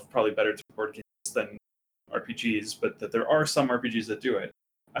itself probably better to board games than RPGs, but that there are some RPGs that do it.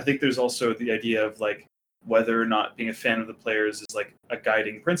 I think there's also the idea of whether or not being a fan of the players is a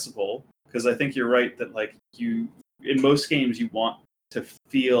guiding principle, because I think you're right that you, in most games, you want to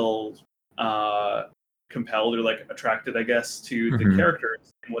feel compelled or attracted, I guess, to the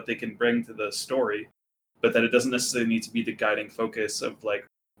characters and what they can bring to the story, but that it doesn't necessarily need to be the guiding focus of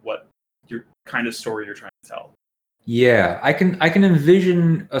what your kind of story you're trying to tell. Yeah, I can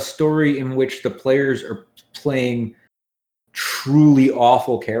envision a story in which the players are playing truly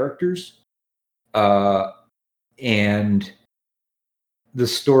awful characters, and the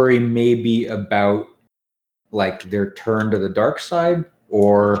story may be about their turn to the dark side,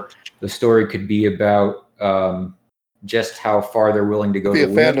 or the story could be about just how far they're willing to go. Be to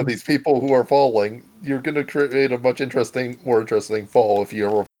a fan win. of these people who are falling. You're going to create a more interesting fall if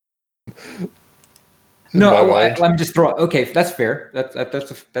you're. No, I'm just throwing. Okay, that's fair.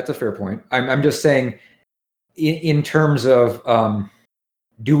 That's a fair point. I'm just saying, in terms of,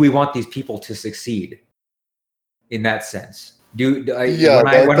 do we want these people to succeed? In that sense, when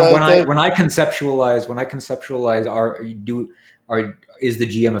I conceptualize is the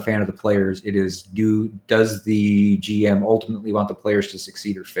GM a fan of the players? It is. Does the GM ultimately want the players to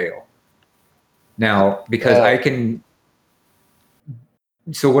succeed or fail? Now, because I can.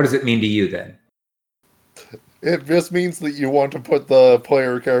 So, what does it mean to you then? It just means that you want to put the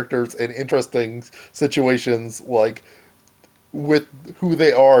player characters in interesting situations, with who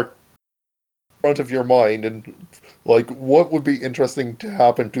they are in front of your mind, and what would be interesting to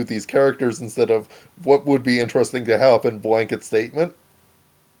happen to these characters instead of what would be interesting to happen blanket statement.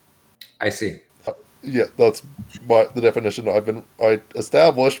 I see. Yeah, that's the definition I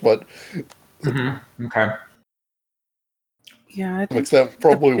established, but okay. Yeah, I think extent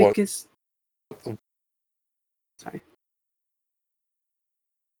probably the one. biggest... Sorry.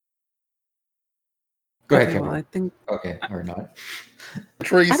 Go ahead, Okay, Kevin. well, I think Okay, or not.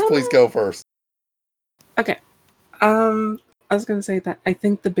 Trees, I don't please know. go first. okay. I was gonna say that I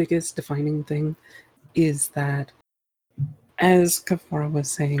think the biggest defining thing is that, as Kafara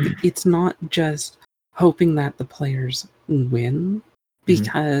was saying, it's not just hoping that the players win,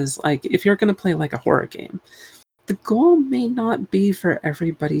 because like if you're gonna play like a horror game, the goal may not be for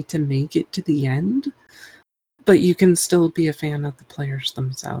everybody to make it to the end, but you can still be a fan of the players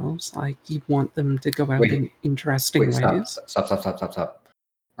themselves. Like you want them to go out Wait, in interesting Wait, ways. stop.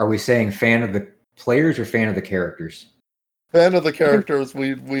 Are we saying fan of the players or fan of the characters? Fan of the characters,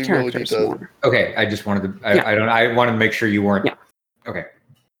 we really need Characters to. more. Okay, I just wanted to. Yeah. I wanted to make sure you weren't. Yeah. Okay.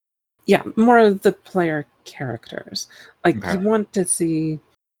 Yeah, more of the player characters. Like Okay. you want to see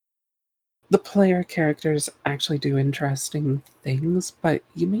the player characters actually do interesting things, but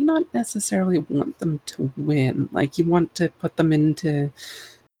you may not necessarily want them to win. Like you want to put them into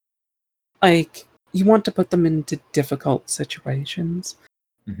difficult situations,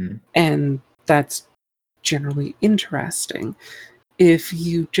 Mm-hmm. and that's generally interesting. If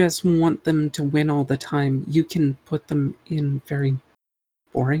you just want them to win all the time, you can put them in very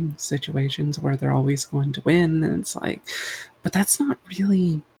boring situations where they're always going to win, and it's like, but that's not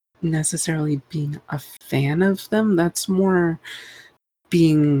really necessarily being a fan of them. That's more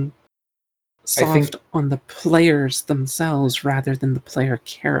being soft on the players themselves rather than the player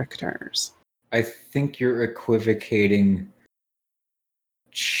characters. I think you're equivocating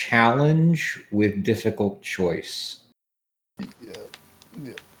challenge with difficult choice. Yeah.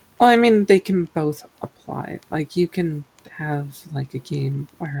 Well, I mean, they can both apply. Like, you can have, like, a game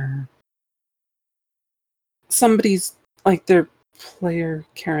where somebody's, like, their player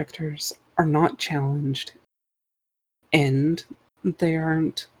characters are not challenged and they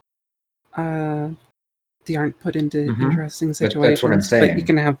aren't put into Mhm. interesting That's what I'm situations, but you saying.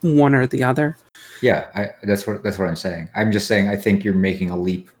 can have one or the other. Yeah, that's what I'm saying. I'm just saying I think you're making a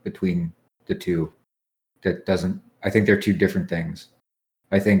leap between the two. That doesn't. I think they're two different things.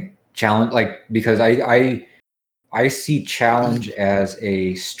 I think challenge, like, because I see challenge as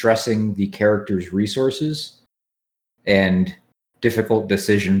a stressing the character's resources, and difficult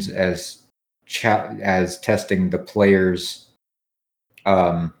decisions as testing the player's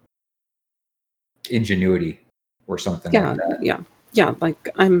ingenuity or something Yeah, like that. yeah. Like,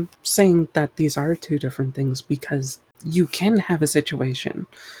 I'm saying that these are two different things because you can have a situation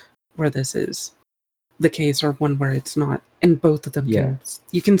where this is the case or one where it's not, and both of them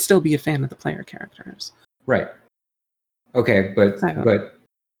you can still be a fan of the player characters. Right. Okay, but So-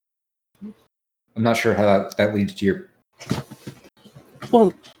 I'm not sure how that leads to your.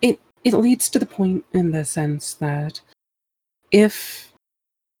 Well, it leads to the point in the sense that if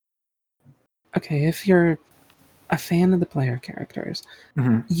you're a fan of the player characters,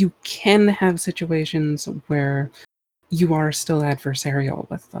 you can have situations where you are still adversarial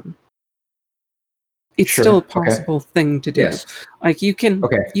with them. It's Sure, still a okay. possible thing to do. Yes. Like you can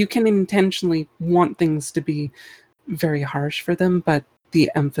Okay. you can intentionally want things to be very harsh for them, but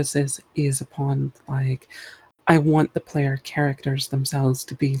the emphasis is upon, like, I want the player characters themselves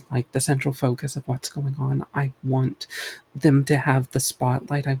to be like the central focus of what's going on. I want them to have the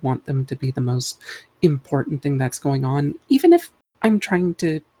spotlight. I want them to be the most important thing that's going on, even if I'm trying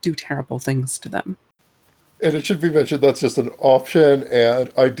to do terrible things to them. And it should be mentioned that's just an option,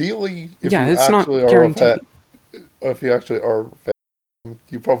 and ideally, if Yeah, you it's not actually are a guaranteed. fan, if you actually are a fan,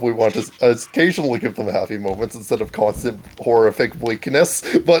 you probably want to occasionally give them happy moments instead of constant horrific bleakness.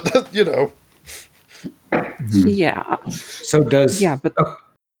 But Yeah. So does but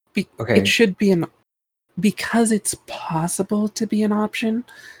okay. it should be because it's possible to be an option.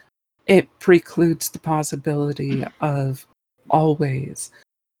 It precludes the possibility of always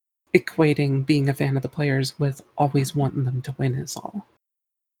equating being a fan of the players with always wanting them to win is all.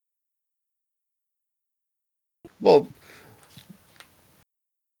 well,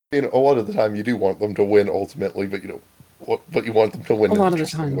 a lot of the time you do want them to win ultimately, but but you want them to win A in lot of the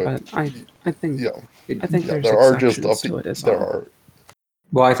interesting time, ways. but I think Yeah, I think there's there are just exceptions to it as there well. are.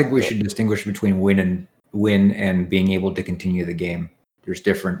 Well, I think we should distinguish between win and being able to continue the game. There's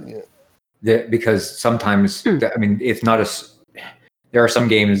different. Yeah. Because sometimes I mean it's not there are some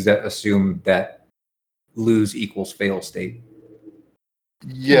games that assume that lose equals fail state.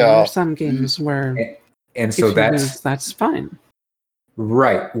 Yeah, there are some games where and so if you lose, that's fine.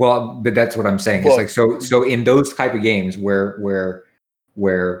 Right. Well, but that's what I'm saying. Well, it's like so in those type of games where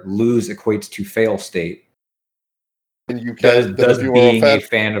lose equates to fail state, and you can. does if you being are a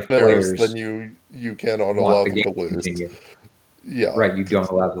fan of players, players, then you cannot want allow the them to game to lose. continue? Yeah, Right. You don't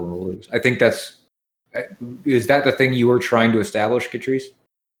allow them to lose. I think is that the thing you were trying to establish, Catrice?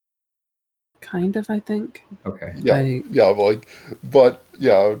 kind of, I think. Okay. Yeah, Like, yeah, but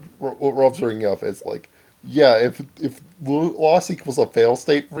yeah, what Rob's bringing up is like, yeah, if loss equals a fail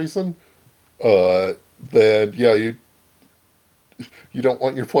state reason, uh, then yeah, you don't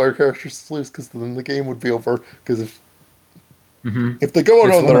want your player characters to lose because then the game would be over. Because Hmm. if they go out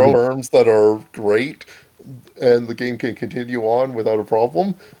That's on one their of own the terms that are great, and the game can continue on without a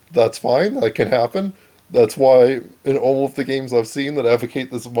problem, that's fine. That can happen. That's why in all of the games I've seen that advocate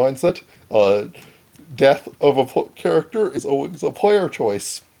this mindset, death of a character is always a player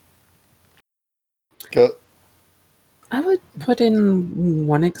choice. 'Cause- I would put in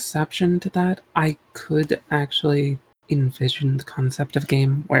one exception to that. I could actually envision the concept of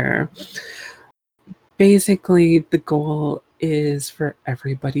game where basically the goal is for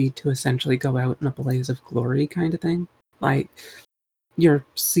everybody to essentially go out in a blaze of glory kind of thing. Like, you're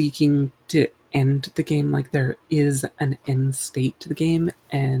seeking to end the game, like there is an end state to the game,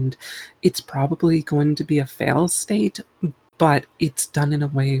 and it's probably going to be a fail state, but it's done in a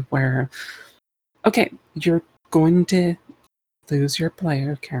way where, okay, you're going to lose your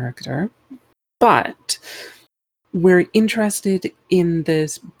player character, but we're interested in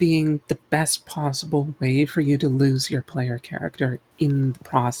this being the best possible way for you to lose your player character in the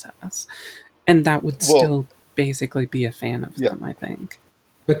process. And that would well, still basically be a fan of yeah, them, I think.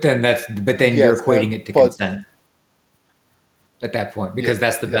 But then you're yes, equating it to but consent at that point yeah, because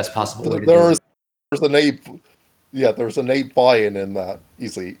that's the yeah, best possible way to do there's it. innate, yeah, there's innate buy-in in that.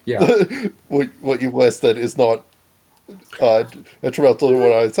 Easy, Yeah. what you listed is not detrimental to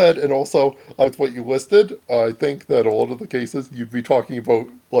what I said, and also with what you listed, I think that a lot of the cases you'd be talking about,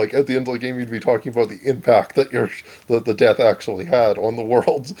 like at the end of the game, you'd be talking about the impact that the death actually had on the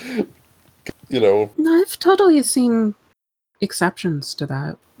world. You know, No, I've totally seen exceptions to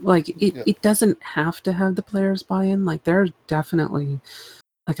that. Like, yeah. it doesn't have to have the players buy in. Like, there's definitely,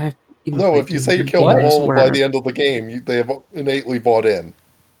 like, I've even No, played if you say you D&D kill them games all by where, the end of the game, they have innately bought in.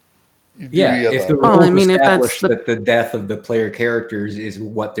 You do Yeah, get if the that, well, right? I rules mean, if that's establish the, that the death of the player characters is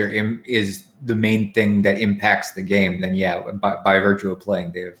what is the main thing that impacts the game, then yeah, by virtue of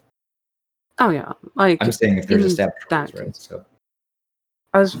playing, Dave. oh yeah, like, I'm saying if there's in established rules, that right? case. So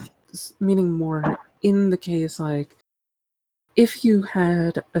I was meaning more in the case, like, if you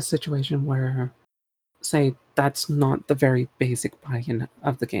had a situation where, say, that's not the very basic buy-in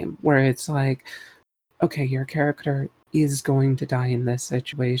of the game, where it's like, okay, your character is going to die in this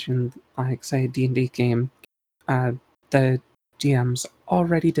situation, like, say, a D&D game, the GM's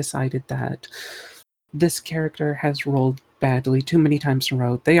already decided that this character has rolled badly too many times in a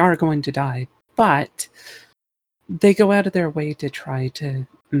row. They are going to die, but they go out of their way to try to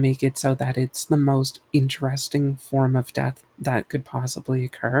make it so that it's the most interesting form of death that could possibly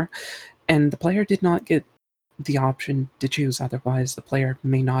occur. And the player did not get the option to choose otherwise. The player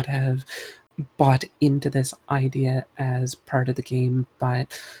may not have bought into this idea as part of the game,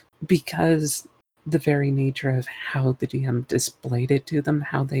 but because the very nature of how the DM displayed it to them,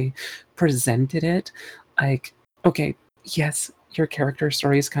 how they presented it, like, okay, yes, your character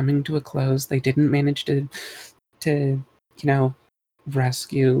story is coming to a close. They didn't manage to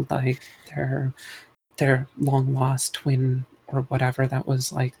rescue like their long lost twin or whatever. That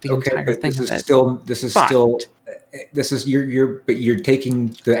was like the okay, entire but thing of it. But you're taking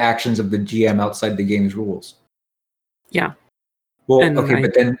the actions of the GM outside the game's rules. yeah, Well, and okay,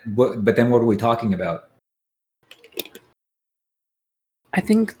 but then what are we talking about? I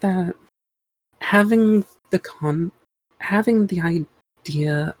think that having having the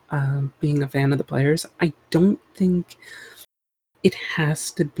idea of being a fan of the players, I don't think it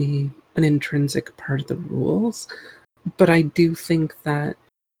has to be an intrinsic part of the rules, but I do think that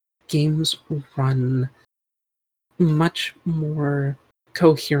games run much more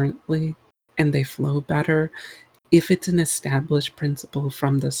coherently and they flow better if it's an established principle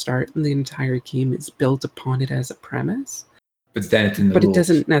from the start and the entire game is built upon it as a premise. But then it's in the But it rules.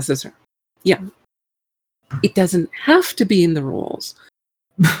 doesn't necessarily, yeah, it doesn't have to be in the rules.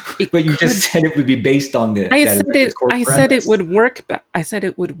 But you just said it would be based on the. I that said is it. its core I said it premise. would work. I said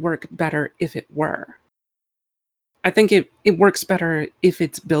it would work better if it were. I think it works better if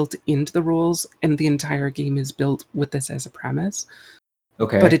it's built into the rules and the entire game is built with this as a premise.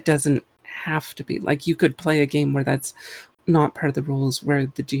 Okay. But it doesn't have to be. Like, you could play a game where that's not part of the rules, where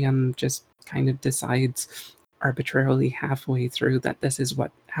the GM just kind of decides arbitrarily halfway through that this is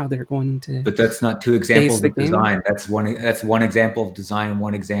how they're going to. But that's not two examples the of game. design. That's one example of design,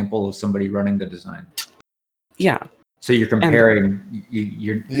 one example of somebody running the design. Yeah. So you're comparing.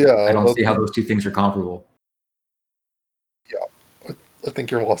 You're. Yeah, I don't see how those two things are comparable. I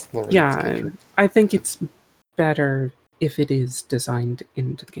think you're lost in the right Yeah, stage. I think it's better if it is designed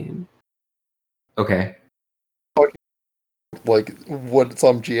into the game. Okay. Like what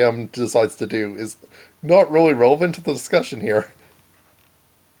some GM decides to do is not really relevant to the discussion here.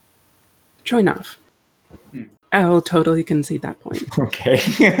 True enough. I'll totally concede that point. Okay.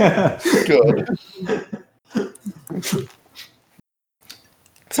 Good.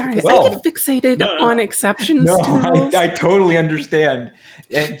 Sorry, Well, I get fixated no. on exceptions No, to the rules. I totally understand.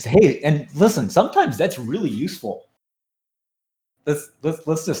 And hey, and listen, sometimes that's really useful.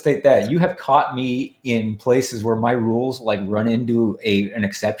 Let's just state that you have caught me in places where my rules like run into an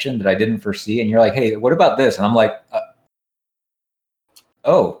exception that I didn't foresee, and you're like, "Hey, what about this?" And I'm like,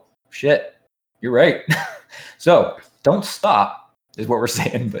 "Oh shit, you're right." So don't stop, is what we're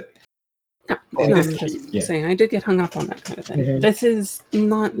saying. But No, in no, this I'm case, just yeah. saying I did get hung up on that kind of thing. Mhm. This is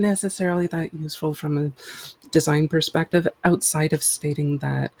not necessarily that useful from a design perspective, outside of stating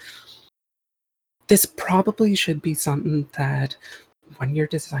that this probably should be something that when you're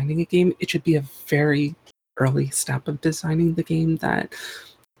designing a game, it should be a very early step of designing the game, that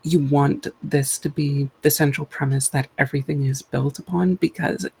you want this to be the central premise that everything is built upon,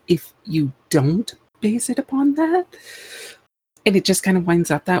 because if you don't base it upon that, and it just kind of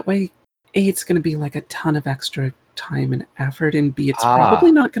winds up that way, A, it's going to be like a ton of extra time and effort, and B, it's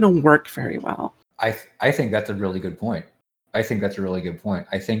probably not going to work very well. I think that's a really good point. I think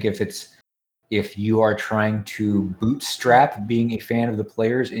if you are trying to bootstrap being a fan of the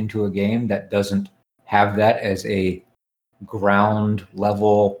players into a game that doesn't have that as a ground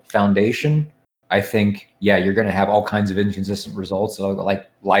level foundation, I think, yeah, you're going to have all kinds of inconsistent results. So like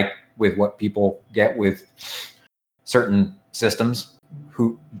with what people get with certain systems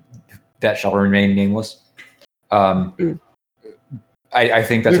that shall remain nameless. I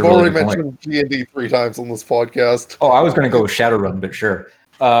think that's We've a really already good point. mentioned D&D 3 times on this podcast. Oh, I was going to go with Shadowrun, but sure.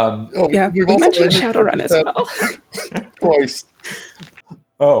 Yeah, we also mentioned Shadowrun as that well. twice.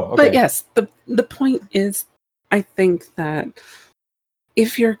 Oh, okay. But yes, the point is, I think that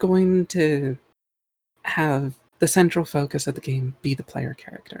if you're going to have the central focus of the game be the player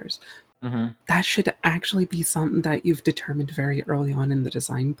characters, that should actually be something that you've determined very early on in the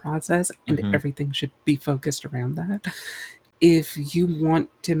design process, and everything should be focused around that. If you want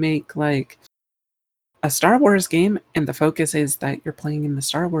to make like a Star Wars game and the focus is that you're playing in the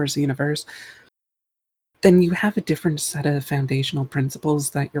Star Wars universe, then you have a different set of foundational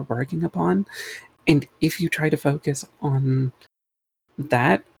principles that you're working upon. And if you try to focus on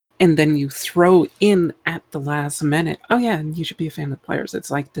that, and then you throw in at the last minute, oh yeah, and you should be a fan of the players,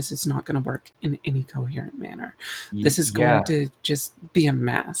 it's like, this is not going to work in any coherent manner. This is going to just be a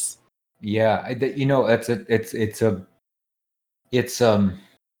mess. Yeah, it's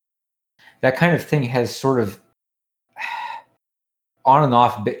that kind of thing has sort of on and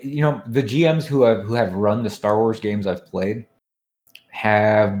off. The GMs who have run the Star Wars games I've played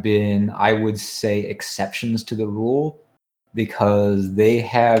have been, I would say, exceptions to the rule, because they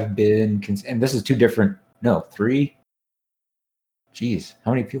have been, and this is three. Geez,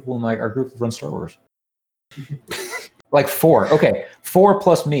 how many people in our group have run Star Wars? Like 4. Okay, 4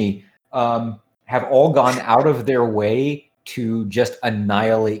 plus me have all gone out of their way to just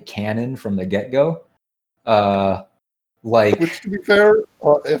annihilate canon from the get-go. Which, to be fair,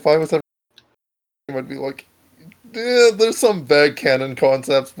 if I was ever, I'd be like, yeah, there's some vague canon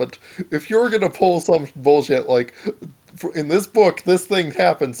concepts, but if you're gonna pull some bullshit like, in this book, this thing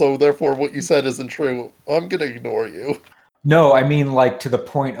happened, so therefore what you said isn't true, I'm gonna ignore you. No, I mean, like, to the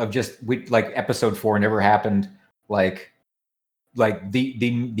point of just episode 4 never happened. Like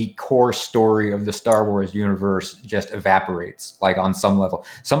the core story of the Star Wars universe just evaporates, like, on some level.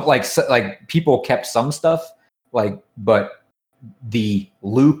 Some like people kept some stuff, like, but the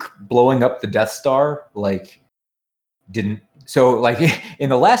Luke blowing up the Death Star, like, didn't. So, like, in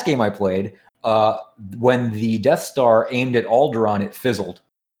the last game I played, when the Death Star aimed at Alderaan, it fizzled.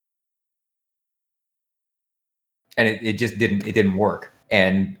 And it just didn't work.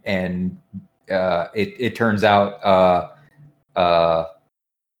 And it turns out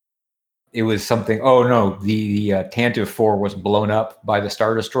it was something. Oh no, the Tantive 4 was blown up by the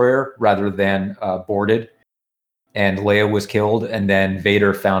Star Destroyer rather than boarded, and Leia was killed. And then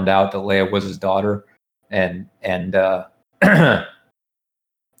Vader found out that Leia was his daughter, and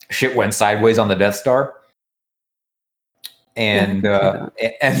shit went sideways on the Death Star. And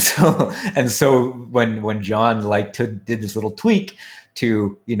so when John did this little tweak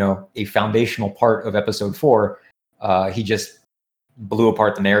to a foundational part of episode 4, he just blew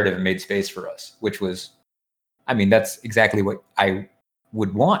apart the narrative and made space for us, which was, I mean, that's exactly what I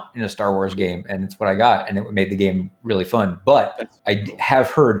would want in a Star Wars game, and it's what I got, and it made the game really fun. But I have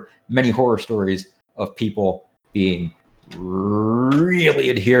heard many horror stories of people being really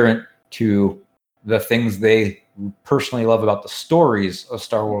adherent to the things they personally love about the stories of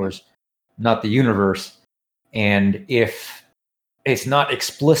Star Wars, not the universe. And if it's not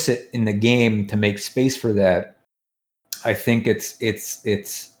explicit in the game to make space for that, I think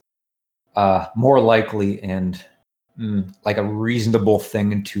it's more likely and like a reasonable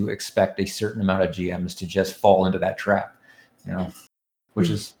thing to expect a certain amount of GMs to just fall into that trap, which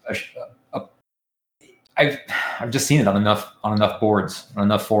is I've just seen it on enough boards, on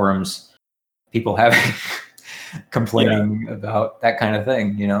enough forums, people having complaining about that kind of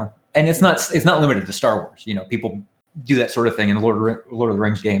thing, and it's not limited to Star Wars. People do that sort of thing in Lord of the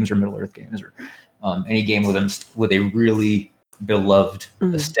Rings games or Middle Earth games or any game with a really beloved,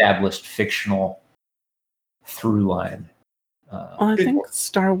 established fictional through line. Well, I think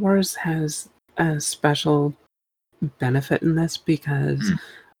Star Wars has a special benefit in this because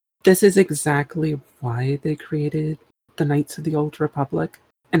this is exactly why they created the Knights of the Old Republic,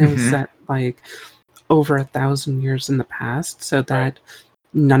 and it was set like over 1,000 years in the past, so that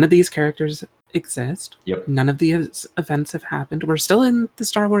none of these characters exist. Yep. None of these events have happened. We're still in the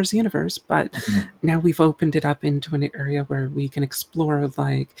Star Wars universe, but now we've opened it up into an area where we can explore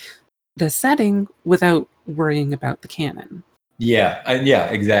like the setting without worrying about the canon. Yeah,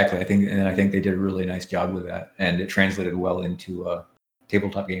 exactly. I think they did a really nice job with that, and it translated well into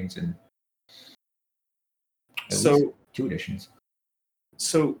tabletop games in at least 2 editions.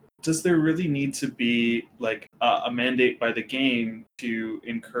 So does there really need to be like a mandate by the game to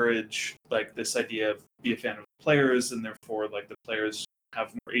encourage like this idea of be a fan of the players, and therefore like the players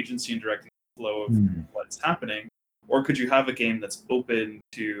have more agency in directing the flow of what's happening? Or could you have a game that's open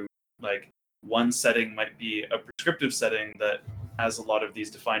to like one setting might be a prescriptive setting that has a lot of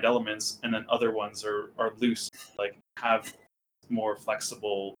these defined elements, and then other ones are loose, like have more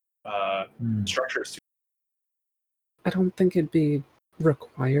flexible structures to I don't think it'd be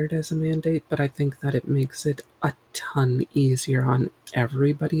required as a mandate, but I think that it makes it a ton easier on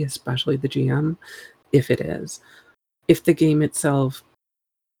everybody, especially the GM, if it is. If the game itself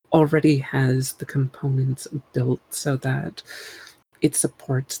already has the components built so that it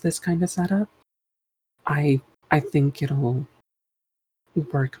supports this kind of setup, I think it'll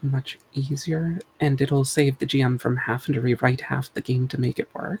work much easier, and it'll save the GM from having to rewrite half the game to make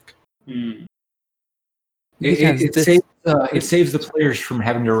it work. It saves the players from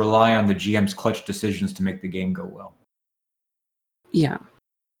having to rely on the GM's clutch decisions to make the game go well. Yeah.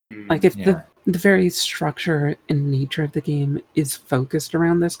 Like if the very structure and nature of the game is focused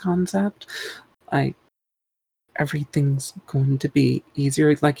around this concept, like everything's going to be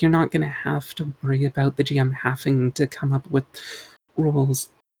easier. Like you're not going to have to worry about the GM having to come up with rules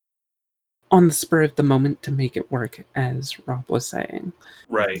on the spur of the moment to make it work, as Rob was saying.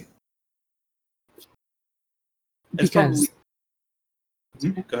 Right. Because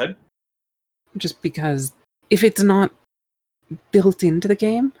go ahead. Just because if it's not built into the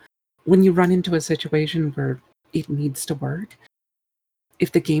game, when you run into a situation where it needs to work,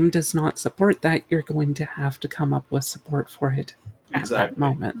 if the game does not support that, you're going to have to come up with support for it at that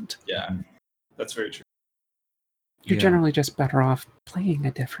moment. Yeah, that's very true. You're generally just better off playing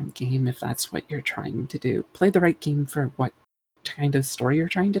a different game if that's what you're trying to do. Play the right game for what kind of story you're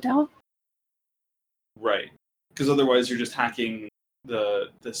trying to tell. Right. Because otherwise you're just hacking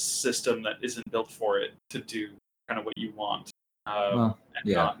the system that isn't built for it to do kind of what you want. Not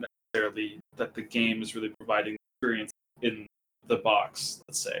necessarily that the game is really providing the experience in the box,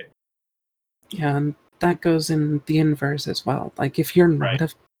 let's say. Yeah, and that goes in the inverse as well. Like if you're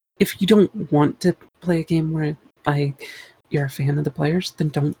not if you don't want to play a game where you're a fan of the players, then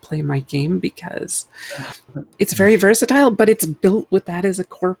don't play my game, because it's very versatile, but it's built with that as a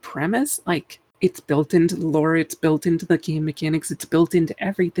core premise. Like it's built into the lore, it's built into the game mechanics, it's built into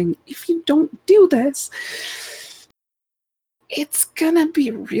everything. If you don't do this, it's gonna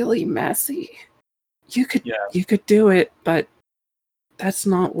be really messy. You could do it, but that's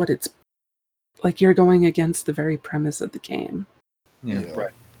not what it's like. You're going against the very premise of the game. Yeah.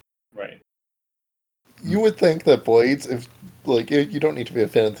 Right. You would think that Blades, if you don't need to be a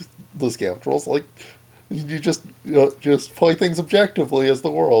fan of the scalp rules, like you just play things objectively as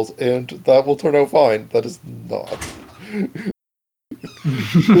the world, and that will turn out fine. That is not.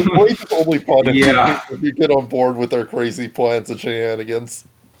 Blades is only fun if you get on board with their crazy plans and shenanigans.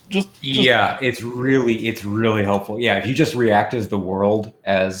 It's really helpful. Yeah, if you just react as the world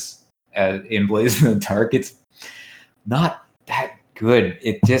as in Blaze in the Dark, it's not that good.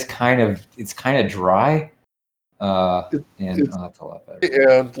 It's kind of dry. That's a lot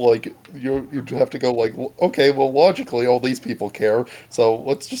better. And you have to go okay, well logically all these people care, so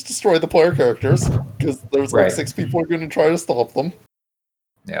let's just destroy the player characters because there's 6 people who are going to try to stop them.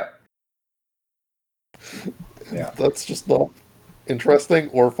 Yeah. Yeah. That's just not interesting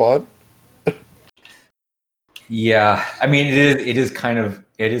or fun. Yeah, I mean, it is kind of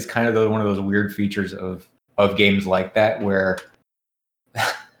one of those weird features of games like that where,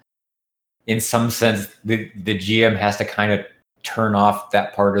 in some sense, the GM has to kind of turn off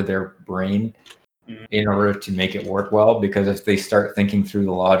that part of their brain in order to make it work well. Because if they start thinking through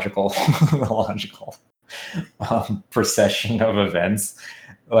the logical procession of events,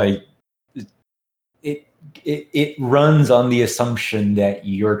 like it runs on the assumption that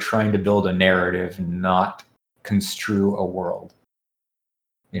you're trying to build a narrative, not construe a world,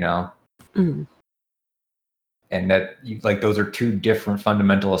 Mm. and that like those are two different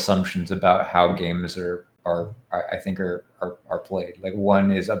fundamental assumptions about how games are I think are played. Like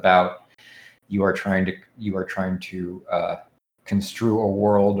one is about you are trying to construe a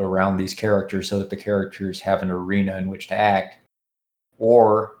world around these characters so that the characters have an arena in which to act,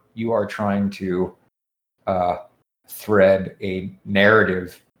 or you are trying to thread a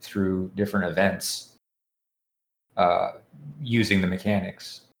narrative through different events using the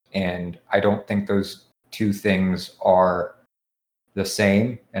mechanics. And I don't think those two things are the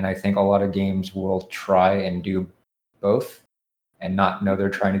same. And I think a lot of games will try and do both and not know they're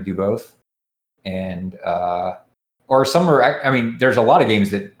trying to do both. And or some are, I mean, there's a lot of games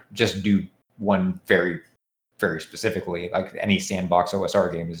that just do one very, very specifically. Like any sandbox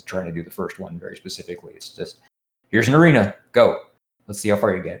OSR game is trying to do the first one very specifically. It's just, here's an arena, go. Let's see how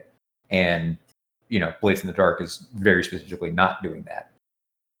far you get. And Blades in the Dark is very specifically not doing that.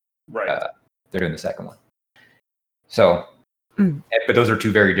 Right. They're doing the second one. So, but those are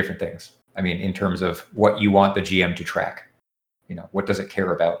two very different things. I mean, in terms of what you want the GM to track, what does it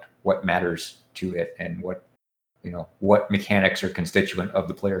care about, what matters to it, and what mechanics are constituent of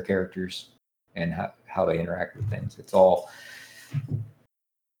the player characters and how they interact with things. It's all,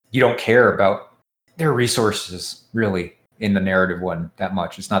 you don't care about their resources really in the narrative one that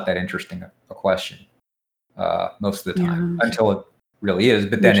much. It's not that interesting a question most of the time until it really is.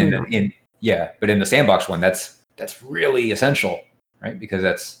 But then but in the sandbox one, that's really essential, right? Because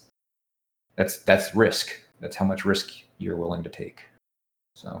that's risk. That's how much risk you're willing to take.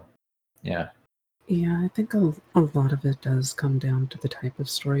 So, yeah. Yeah, I think a lot of it does come down to the type of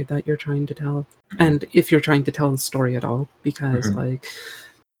story that you're trying to tell. And if you're trying to tell a story at all, because like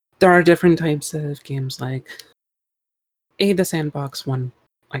there are different types of games, like the sandbox one,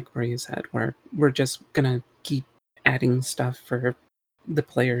 like where you said, where we're just gonna keep adding stuff for the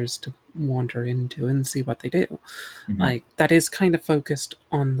players to wander into and see what they do. Like that is kind of focused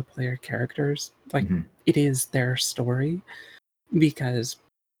on the player characters. Like it is their story because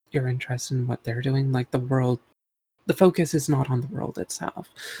you're interested in what they're doing. Like the world, the focus is not on the world itself.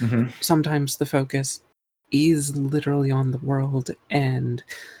 Sometimes the focus is literally on the world and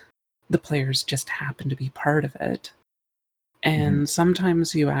the players just happen to be part of it. And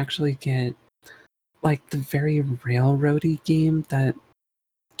sometimes you actually get like the very railroady game that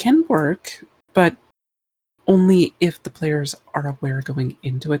can work, but only if the players are aware going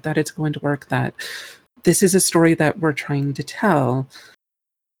into it that it's going to work, that this is a story that we're trying to tell.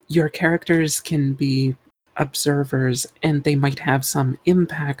 Your characters can be observers and they might have some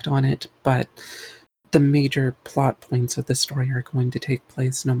impact on it, but the major plot points of the story are going to take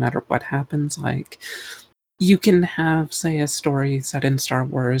place no matter what happens. Like, you can have, say, a story set in Star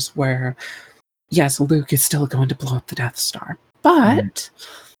Wars where, yes, Luke is still going to blow up the Death Star, but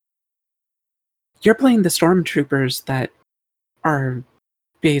you're playing the stormtroopers that are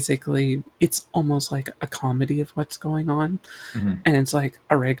basically, it's almost like a comedy of what's going on. And it's like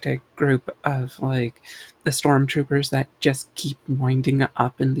a ragtag group of like the stormtroopers that just keep winding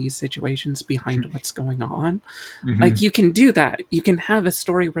up in these situations behind what's going on. Like, you can do that. You can have a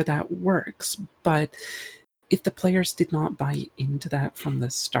story where that works, but if the players did not buy into that from the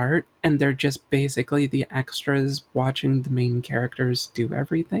start and they're just basically the extras watching the main characters do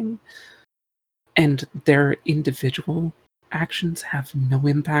everything, and their individual actions have no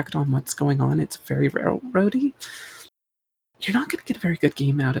impact on what's going on, it's very railroady, you're not going to get a very good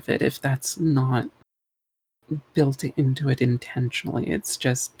game out of it if that's not built into it intentionally. It's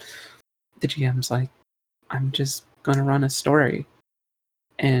just the GM's like, I'm just going to run a story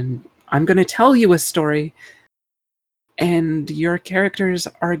and I'm going to tell you a story and your characters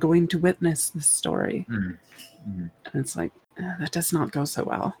are going to witness this story. And it's like, that does not go so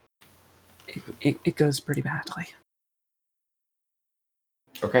well. It goes pretty badly.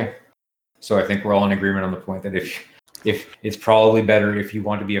 Okay. So I think we're all in agreement on the point that if it's probably better, if you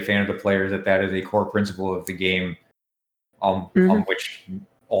want to be a fan of the players, that is a core principle of the game on which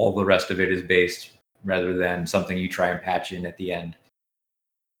all the rest of it is based, rather than something you try and patch in at the end.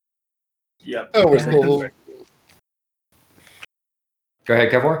 Yep. Oh, we're Yeah. still. Go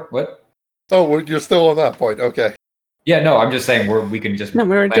ahead, Kevor. What? Oh, you're still on that point. Okay. Yeah, no, I'm just saying we can just No,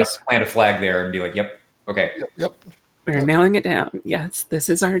 we were just plant a flag there and be like, yep, okay. Yep. we're nailing it down. Yes, this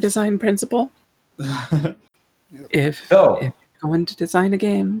is our design principle. If So- if you're going to design a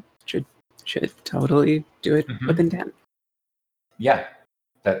game, should totally do it Mhm. with intent. Yeah.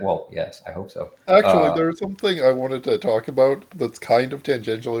 Yes, I hope so. Actually, there's something I wanted to talk about that's kind of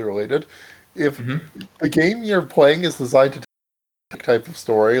tangentially related. If Mhm. the game you're playing is designed to take a type of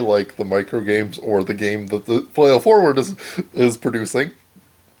story, like the micro games or the game that the Flail Forward is producing,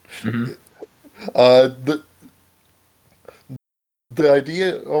 Mhm. the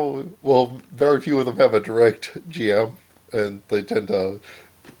idea, very few of them have a direct GM, and they tend to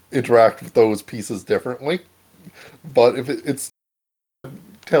interact with those pieces differently. But if it's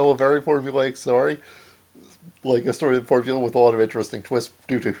tell a very formulaic story, like a story formula with a lot of interesting twists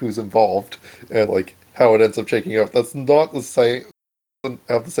due to who's involved and like how it ends up shaking out, that's not the same. Doesn't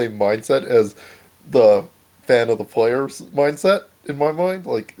have the same mindset as the fan of the player's mindset. In my mind,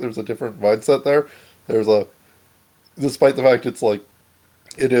 like there's a different mindset there. Despite the fact it's like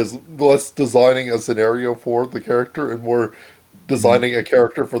it is less designing a scenario for the character and more designing a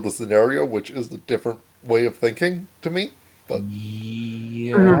character for the scenario, which is a different way of thinking to me. But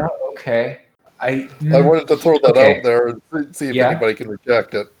Yeah, okay. I wanted to throw that Okay. out there and see if Yeah. anybody can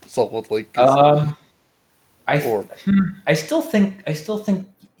reject it solidly. 'Cause- or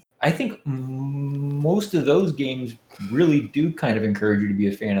I think most of those games really do kind of encourage you to be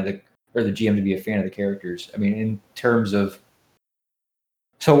a fan of the GM to be a fan of the characters. I mean, in terms of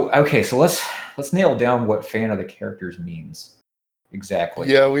so let's nail down what fan of the characters means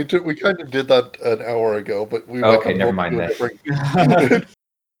exactly. yeah, we kind of did that an hour ago, but we Okay, never mind that. that.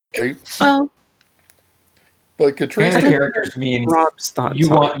 Okay, Well, but Fan Katrina, of the characters means Rob's thoughts. you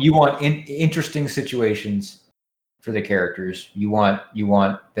on it. want interesting situations for the characters. You want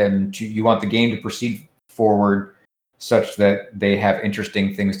the game to proceed forward such that they have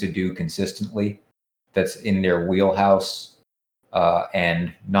interesting things to do consistently. That's in their wheelhouse,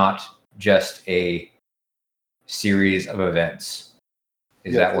 and not just a series of events.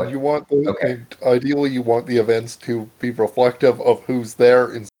 Is that what you want Okay. and ideally you want the events to be reflective of who's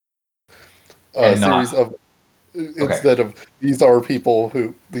there in a And not- series of instead of these are people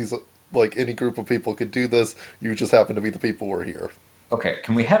who these like any group of people could do this. You just happen to be the people who are here. Okay,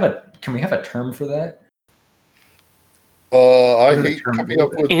 can we have a term for that? I What are the hate terms? coming up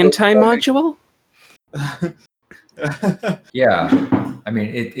with Anti-module? Yeah, I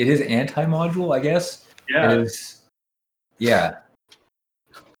mean it is anti-module, I guess. Yeah. It is. Yeah.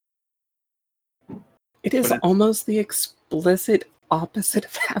 It is But it- almost the explicit opposite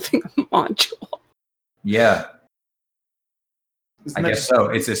of having a module. Yeah. Isn't I that guess just- so.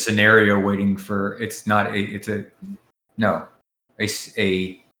 It's a scenario waiting for. It's not a. It's a. No,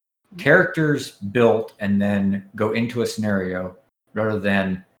 a characters built and then go into a scenario rather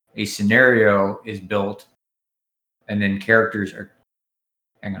than a scenario is built and then characters are.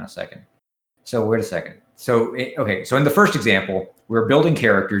 Hang on a second. So wait a second. So okay. So in the first example, we're building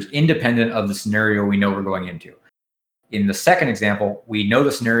characters independent of the scenario we know we're going into. In the second example, we know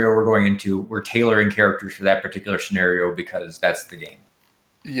the scenario we're going into. We're tailoring characters for that particular scenario because that's the game.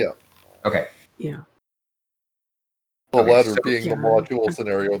 Yeah, Okay. Yeah. the Okay, latter so- being Yeah. the module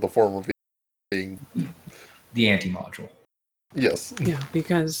scenario, the former being The anti-module. yes. Yeah,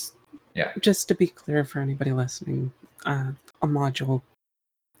 because Yeah. just to be clear for anybody listening, a module,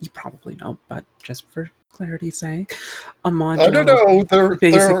 you probably know, but just for clarity's sake, a module. I don't know.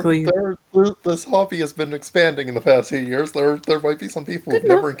 basically- This hobby has been expanding in the past few years. There might be some people who've Good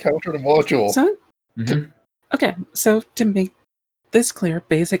never encountered a module. So, Mhm. okay, so to make this clear,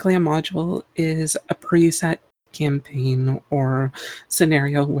 basically a module is a preset campaign or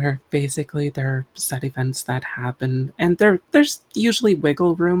scenario where basically there are set events that happen, and there's usually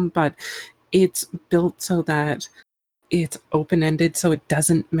wiggle room, but it's built so that it's open-ended, so it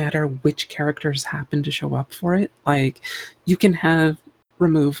doesn't matter which characters happen to show up for it. Like, you can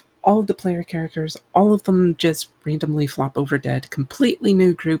remove all of the player characters, all of them just randomly flop over dead, completely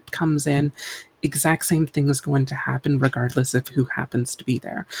new group comes in, exact same thing is going to happen regardless of who happens to be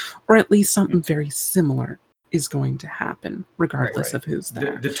there. Or at least something very similar is going to happen regardless Right. of who's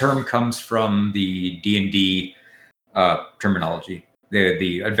there. The term comes from the D&D terminology.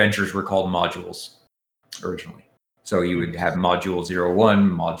 The adventures were called modules originally. So you would have module 01,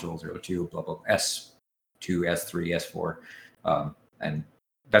 module 02, blah, blah, S2, S3, S4. And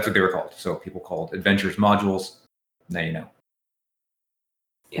that's what they were called. So people called adventures modules. Now you know.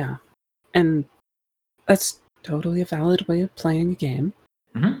 Yeah. And that's totally a valid way of playing a game.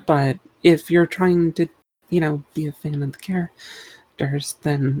 Mhm. But if you're trying to, be a fan of the characters,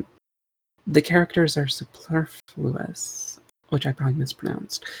 then the characters are superfluous, which I probably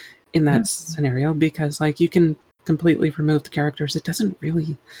mispronounced in that scenario, because like you can completely remove the characters. It doesn't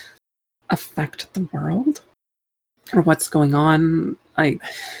really affect the world or what's going on. Like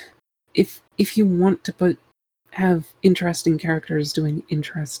if you want to have interesting characters doing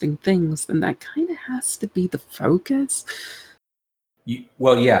interesting things, then that kind of has to be the focus. You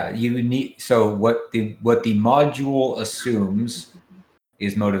need. So what the module assumes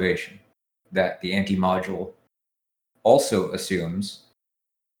is motivation. That the anti-module also assumes,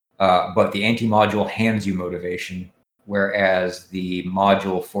 but the anti-module hands you motivation, whereas the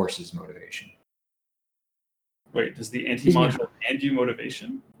module forces motivation. Wait, does the anti-module hand you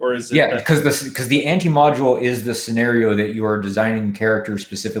motivation, or is it? Yeah, because the anti-module is the scenario that you are designing characters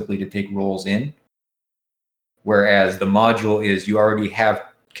specifically to take roles in, whereas the module is you already have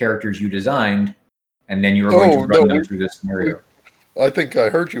characters you designed, and then you are going to run them through this scenario. I think I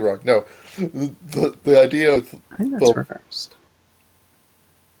heard you wrong. No, the idea of I think that's reversed.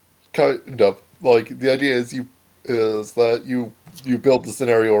 Kind of like the idea is that you build the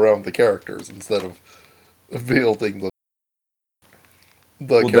scenario around the characters instead of building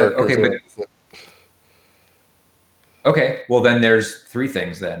the characters. Okay, well then there's three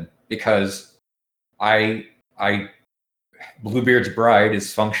things then, because Bluebeard's Bride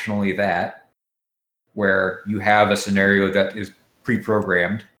is functionally that, where you have a scenario that is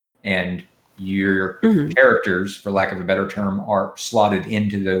pre-programmed and your characters, for lack of a better term, are slotted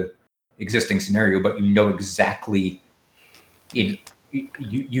into the existing scenario, but you know exactly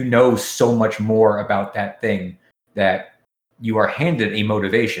you know so much more about that thing that you are handed a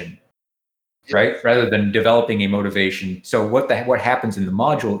motivation, right? Rather than developing a motivation. So what happens in the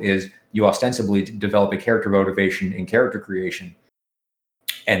module is you ostensibly develop a character motivation in character creation,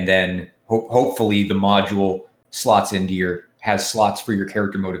 and then hopefully the module has slots for your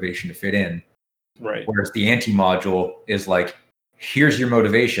character motivation to fit in. Right. Whereas the anti-module is like, here's your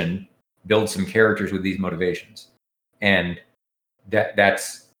motivation, build some characters with these motivations. And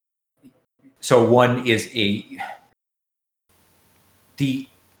that's so one is the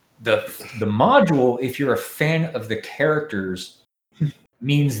module, if you're a fan of the characters,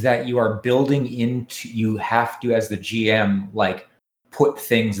 means that you are building into, you have to, as the GM, like put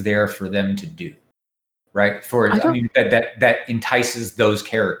things there for them to do, right? That entices those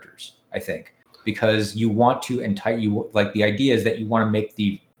characters, I think, because you want to entice you. Like the idea is that you want to make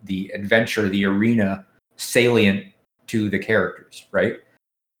the adventure, the arena, salient to the characters, right?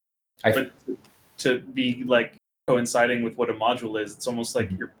 But to be like coinciding with what a module is, it's almost like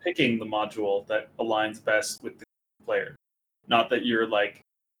you're picking the module that aligns best with the player. Not that you're like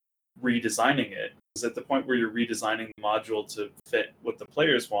redesigning it. Because at the point where you're redesigning the module to fit what the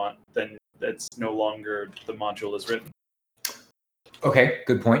players want, then that's no longer the module is written. Okay,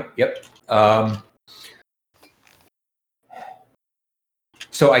 good point. Yep.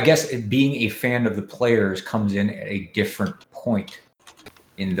 So I guess being a fan of the players comes in at a different point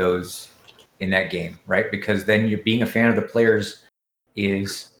in that game, right? Because then you're being a fan of the players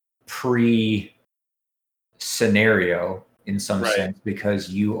is pre-scenario in some sense, because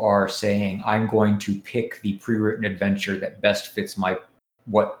you are saying, I'm going to pick the pre-written adventure that best fits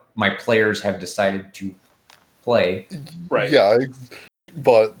what my players have decided to play. Right. Yeah,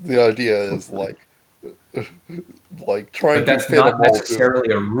 but the idea is like trying but that's to fit not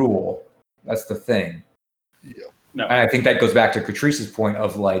necessarily a rule. That's the thing. Yeah. No. And I think that goes back to Catrice's point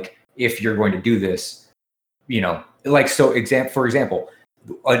of like, if you're going to do this, like, so for example,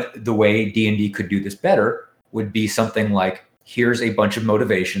 the way D&D could do this better would be something like, here's a bunch of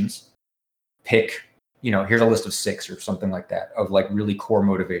motivations, pick, here's a list of 6 or something like that, of like really core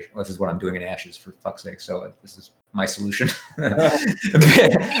motivation. This is what I'm doing in Ashes, for fuck's sake. So this is my solution.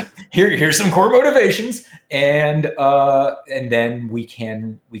 Here's some core motivations, and then we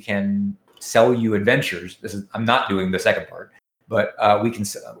can sell you adventures. I'm not doing the second part, but we can,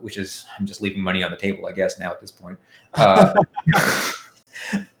 which is, I'm just leaving money on the table, I guess, now at this point.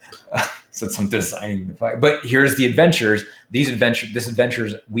 Since I'm designing the fight. But here's the adventures. This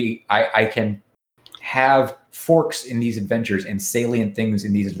adventures, I can have forks in these adventures and salient things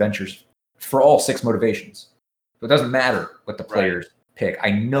in these adventures for all 6 motivations. So it doesn't matter what the players pick.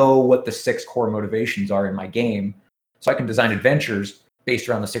 I know what the 6 core motivations are in my game, so I can design adventures based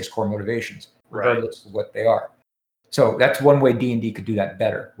around the 6 core motivations, regardless of what they are. So that's one way D&D could do that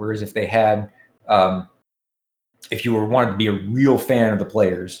better. Whereas if they had, if you wanted to be a real fan of the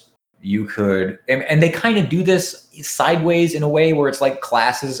players, you could, and they kind of do this sideways in a way where it's like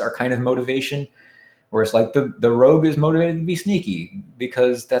classes are kind of motivation, where it's like the rogue is motivated to be sneaky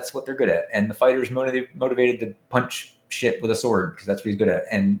because that's what they're good at, and the fighter's motivated to punch shit with a sword because that's what he's good at.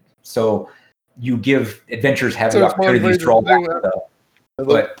 And so you give adventurers have the So it's opportunity to motivated draw to back do it. stuff. And,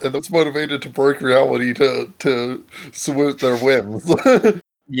 But- and that's motivated to break reality to swoop their whims.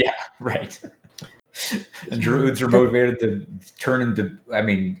 Yeah, right. And druids are motivated to turn into. I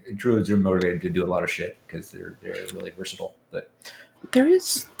mean, druids are motivated to do a lot of shit because they're really versatile. But There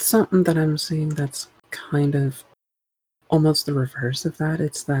is something that I'm seeing that's kind of almost the reverse of that.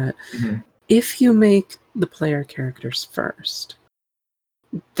 It's that if you make the player characters first,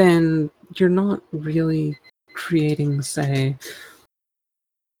 then you're not really creating, say,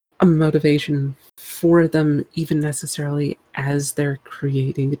 a motivation for them even necessarily as they're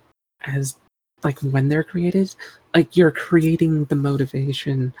creating, as like when they're created. Like you're creating the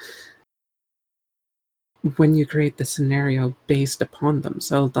motivation when you create the scenario based upon them.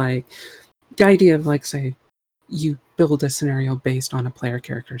 So like the idea of like, say, you build a scenario based on a player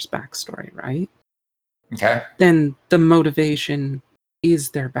character's backstory, right? okay, Then the motivation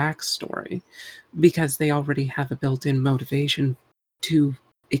is their backstory because they already have a built-in motivation to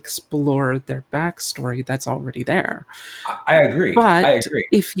explore their backstory that's already there. I agree. But I agree.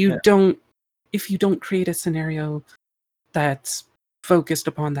 if you Yeah. don't create a scenario that's focused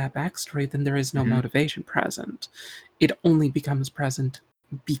upon that backstory, then there is no Mhm. motivation present. It only becomes present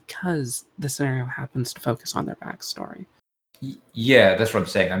because the scenario happens to focus on their backstory. Yeah, that's what I'm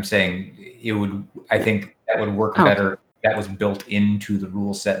saying. I'm saying it would. I think that would work Okay. better. That was built into the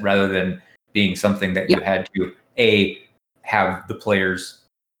rule set rather than being something that you had to have the players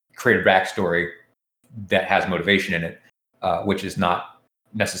create a backstory that has motivation in it, which is not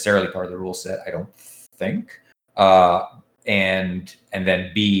necessarily part of the rule set. I don't think. And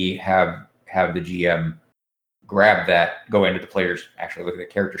then B, have the GM grab that, go into the players, actually look at the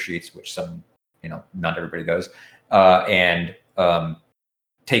character sheets, which some, not everybody does, and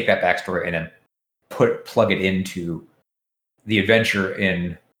take that backstory and then plug it into the adventure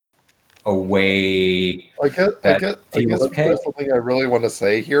in a way. I guess there's something I really want to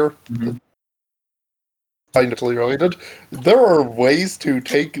say here. Mhm. Kind of related. There are ways to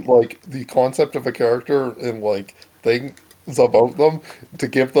take like the concept of a character and like things about them to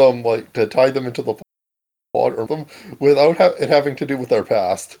give them like to tie them into the plot or them without it having to do with their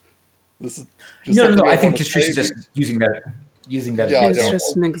past. This is just No. I think wanna Trish is say. just using that. Yeah, It's no,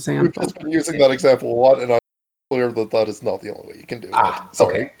 just an We've example. just been using that example a lot, and I'm clear that is not the only way you can do it.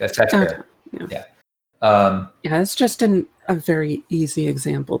 Sorry. Okay, that's fair. Yeah. Yeah. Yeah, it's just a very easy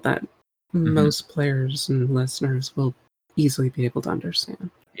example that most players and listeners will easily be able to understand.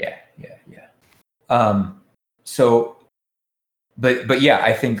 Yeah. So, but yeah,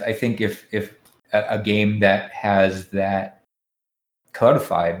 I think if a game that has that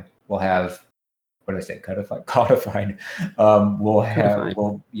codified will have, what did I say? Codified. Will have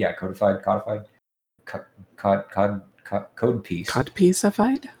codified. Code piece. Cod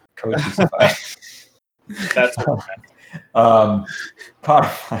pieceified? Code pieceified. That's Codified.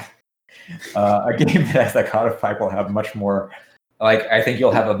 A game that has that codified will have much more. Like, I think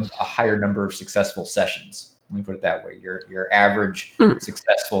you'll have a higher number of successful sessions. Let me put it that way. Your average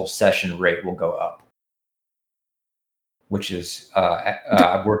successful session rate will go up, which is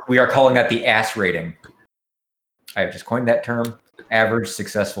we are calling that the ASS rating. I have just coined that term: average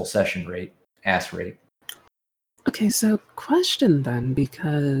successful session rate, ASS rate. Okay, so question then,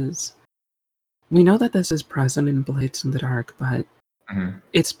 because we know that this is present in Blades in the Dark, but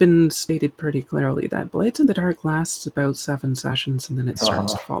it's been stated pretty clearly that Blades in the Dark lasts about 7 sessions and then it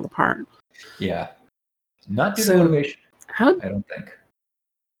starts to fall apart. Yeah. Not due to So, motivation, how? I don't think.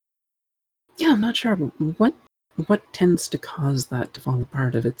 Yeah, I'm not sure. What tends to cause that to fall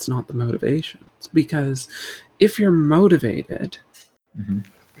apart if it's not the motivation? Because if you're motivated, then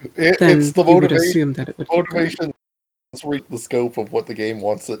It's the you would motivation. assume that it would be good. Motivation is reach the scope of what the game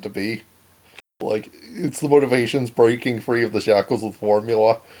wants it to be. Like, it's the motivations breaking free of the shackles of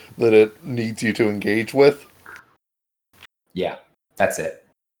formula that it needs you to engage with. Yeah, that's it.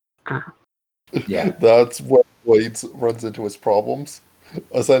 Yeah. That's where Blades runs into its problems.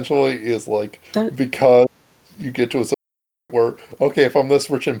 Essentially, is like, because you get to a where, okay, if I'm this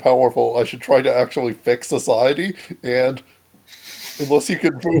rich and powerful, I should try to actually fix society, and unless you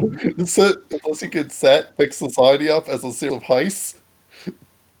could fix society up as a series of heists.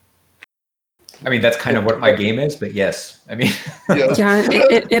 I mean, that's kind of what my game is, but yes. I mean, yeah,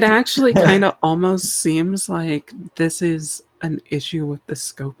 it actually kind of almost seems like this is an issue with the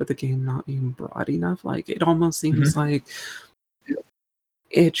scope of the game not being broad enough. Like, it almost seems like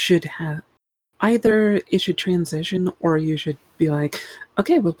it should have either it should transition or you should be like,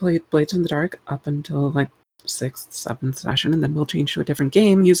 okay, we'll play Blades in the Dark up until like 6th, 7th session, and then we'll change to a different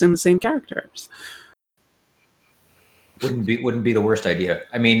game using the same characters. Wouldn't be the worst idea.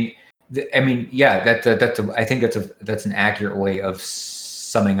 I mean, yeah. I think that's an accurate way of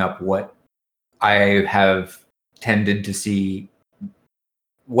summing up what I have tended to see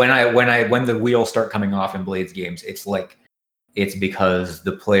when the wheels start coming off in Blades games. It's because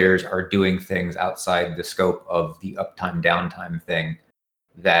the players are doing things outside the scope of the uptime downtime thing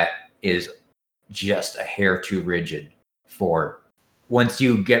that is just a hair too rigid for. Once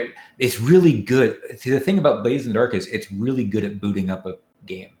you get, it's really good. See, the thing about Blades in the Dark is it's really good at booting up a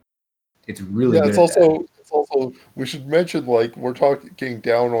game. It's really good. It's also we should mention, like, we're talking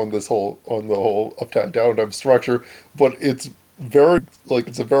down on the whole uptime downtime structure, but it's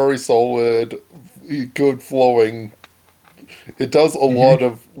it's a very solid, good flowing. It does a lot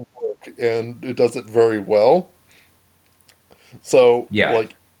of work and it does it very well. So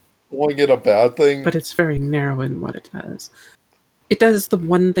like, calling it a bad thing, but it's very narrow in what it does. It does the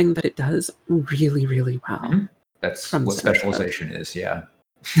one thing that it does really, really well. Mm-hmm. That's what specialization is, yeah.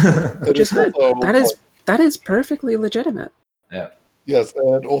 Which is good. That is perfectly legitimate. Yeah. Yes,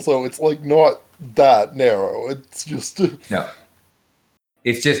 and also it's like not that narrow. It's just no.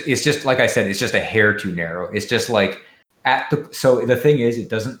 It's just like I said. It's just a hair too narrow. It's just like so the thing is, it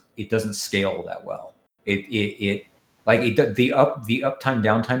doesn't scale that well. The uptime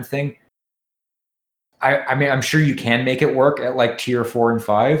downtime thing. I mean, I'm sure you can make it work at like tier 4 and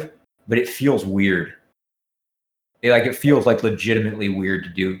 5, but it feels weird. It feels like legitimately weird to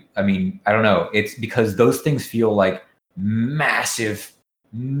do. I mean, I don't know. It's because those things feel like massive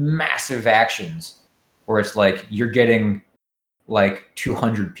actions, where it's like you're getting like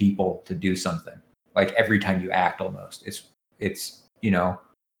 200 people to do something like every time you act. Almost, it's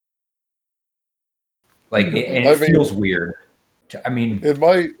like it feels weird. I mean, in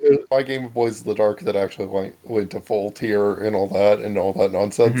my game of Blades in the Dark that actually went to full tier and all that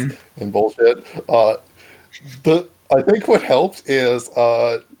nonsense and bullshit. I think what helped is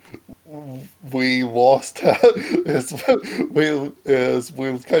we lost we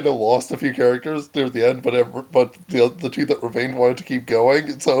kind of lost a few characters near the end, but the two that remained wanted to keep going,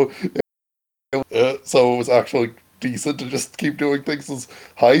 and so it was actually decent to just keep doing things as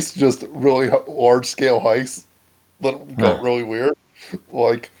heists, just really large scale heists that got really weird,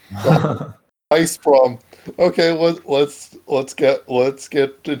 like heist from okay, let's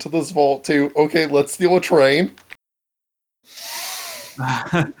get into this vault to okay, let's steal a train.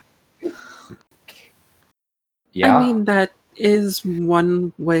 Yeah. I mean, that is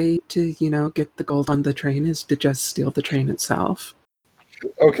one way to, get the gold on the train, is to just steal the train itself.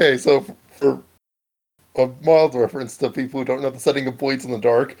 Okay, so for a mild reference to people who don't know the setting of Blades in the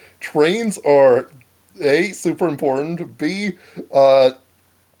Dark, trains are A, super important, B,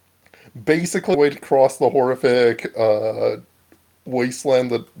 basically a way to cross the horrific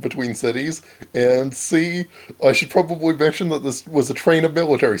wasteland between cities, and C, I should probably mention that this was a train of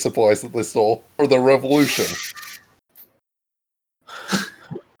military supplies that they stole for the revolution.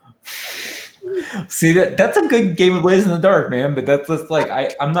 See, that's a good game of Blades in the Dark, man, but that's just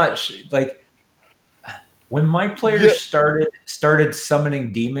like I'm not like when my players started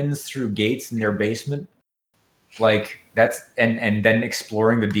summoning demons through gates in their basement, like that's and then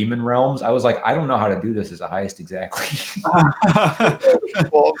exploring the demon realms. I was like, I don't know how to do this as a heist exactly.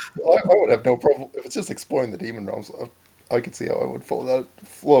 Well, I would have no problem if it's just exploring the demon realms. I could see how I would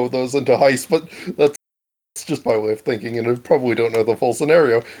flow those into heists, but that's just my way of thinking, and I probably don't know the full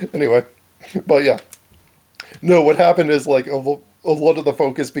scenario anyway. But yeah, no. What happened is like a lot of the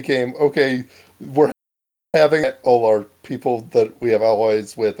focus became okay. We're having all our people that we have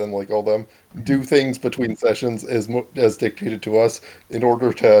allies with and like all them do things between sessions as dictated to us in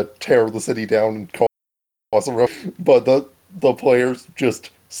order to tear the city down and cause a rush. But the players just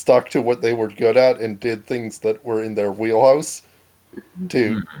stuck to what they were good at and did things that were in their wheelhouse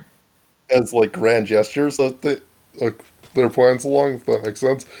as like grand gestures that their plans along, if that makes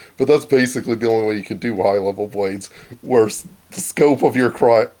sense. But that's basically the only way you can do high level Blades, where the scope of your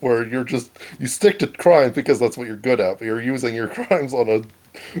crime, where you stick to crimes because that's what you're good at, but you're using your crimes on a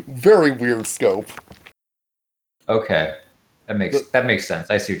very weird scope. Okay, that makes sense.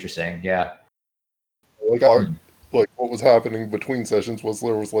 I see what you're saying. Yeah, like what was happening between sessions was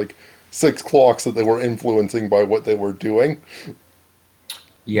there was like 6 clocks that they were influencing by what they were doing.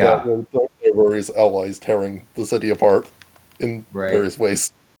 Yeah, there were various allies tearing the city apart in various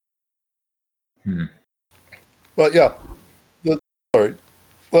ways. But yeah, sorry,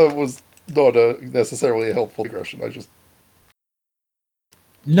 that was not necessarily a helpful digression. I just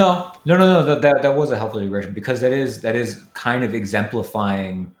No. That was a helpful digression because that is kind of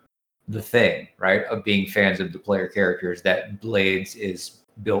exemplifying the thing, right? Of being fans of the player characters that Blades is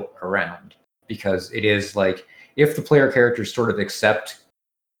built around. Because it is like if the player characters sort of accept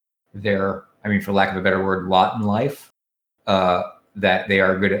their, I mean, for lack of a better word, lot in life, that they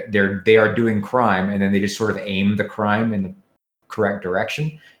are good at, they are doing crime, and then they just sort of aim the crime in the correct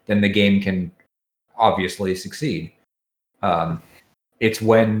direction, then the game can obviously succeed. It's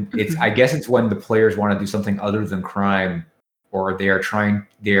when I guess it's when the players want to do something other than crime, or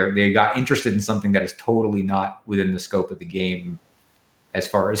they got interested in something that is totally not within the scope of the game, as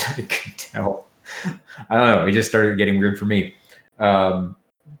far as I can tell. I don't know. It just started getting weird for me. But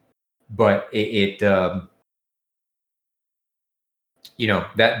it you know,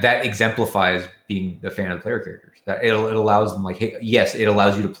 that exemplifies being the fan of the player characters. That it allows them, like, hey, yes, it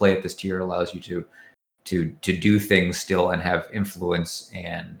allows you to play at this tier. It allows you to do things still and have influence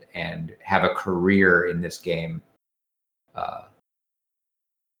and have a career in this game,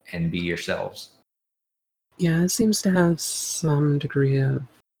 and be yourselves. Yeah, it seems to have some degree of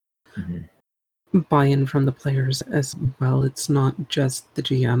buy-in from the players as well. It's not just the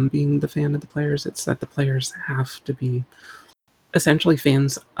GM being the fan of the players, it's that the players have to be essentially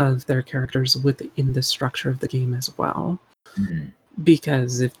fans of their characters within the structure of the game as well.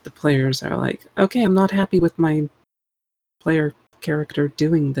 Because if the players are like, okay, I'm not happy with my player character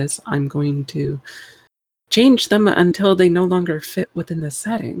doing this, I'm going to change them until they no longer fit within the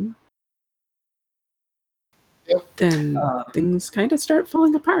setting, then things kind of start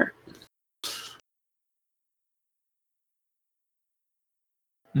falling apart.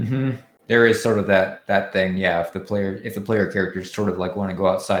 There is sort of that thing, yeah. If the player characters sort of like want to go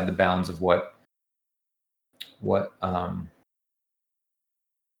outside the bounds of what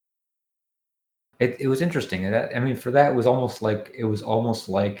it was interesting. That, I mean, for that, it was almost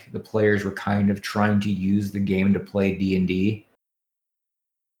like the players were kind of trying to use the game to play D&D.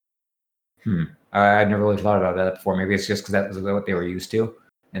 I'd never really thought about that before. Maybe it's just because that was what they were used to,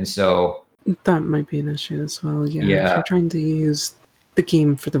 and so that might be an issue as well. Yeah, Yeah. if you're trying to use the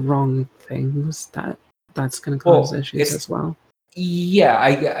game for the wrong things, that's going to cause issues as well.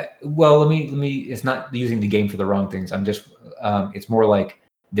 Yeah, let me. It's not using the game for the wrong things. I'm just. It's more like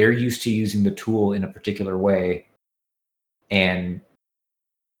they're used to using the tool in a particular way, and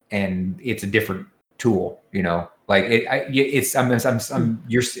it's a different tool. You know, like I'm saying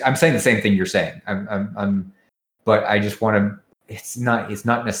the same thing you're saying. But I just want to. It's not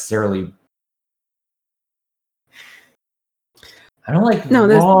necessarily. I don't like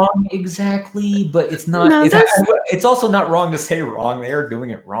wrong exactly, but it's not. No, it's also not wrong to say wrong. They are doing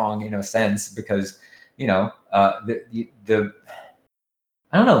it wrong in a sense because, you know, the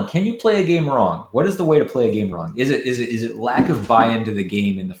I don't know. Can you play a game wrong? What is the way to play a game wrong? Is it lack of buy-in to the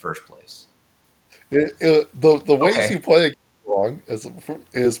game in the first place? The ways you play a game wrong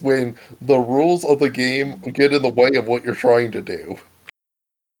is when the rules of the game get in the way of what you're trying to do.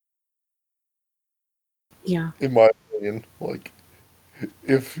 Yeah. In my opinion, like.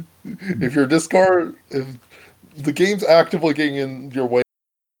 If the game's actively getting in your way,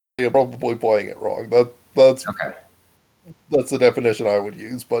 you're probably playing it wrong. That's okay. That's the definition I would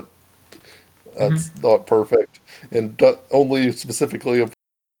use, but that's not perfect, and only specifically of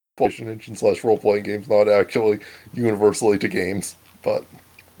PlayStation Engine / role-playing games, not actually universally to games. But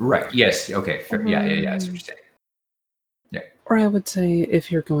right, yes, okay, fair. Yeah. That's what you're saying. Yeah. Or I would say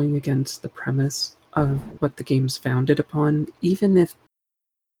if you're going against the premise of what the game's founded upon, even if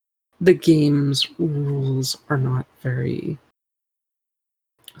the game's rules are not very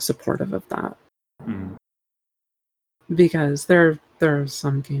supportive of that. Because there are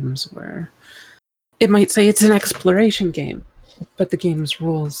some games where it might say it's an exploration game, but the game's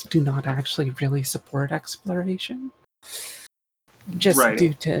rules do not actually really support exploration. Just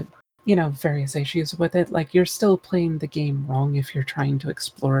due to, various issues with it. Like, you're still playing the game wrong if you're trying to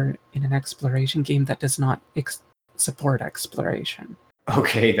explore in an exploration game that does not support exploration.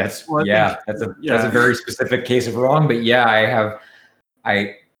 Okay, that's a very specific case of wrong, but yeah,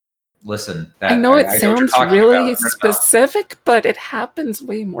 listen. I know it sounds really specific, but it happens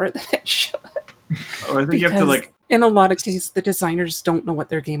way more than it should. Oh, I think you have to in a lot of cases, the designers don't know what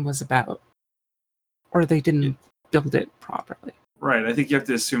their game was about, or they didn't build it properly. Right. I think you have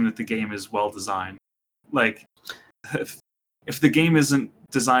to assume that the game is well designed. Like, if the game isn't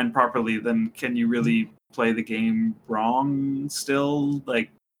designed properly, then can you really play the game wrong still?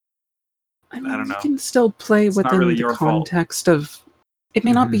 Like, I don't know. You can still play within the context of... It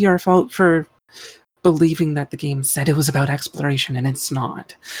may not be your fault for believing that the game said it was about exploration, and it's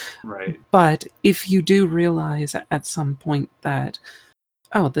not. Right. But if you do realize at some point that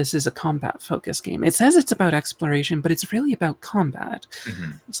oh, this is a combat focused game. It says it's about exploration, but it's really about combat.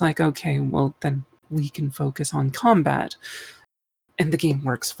 Mhm. It's like, okay, well, then we can focus on combat, and the game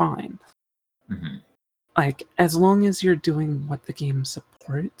works fine. Mhm. Like, as long as you're doing what the game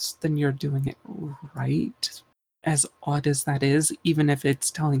supports, then you're doing it right. As odd as that is, even if it's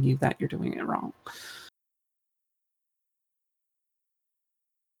telling you that you're doing it wrong.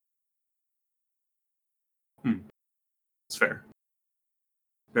 It's fair.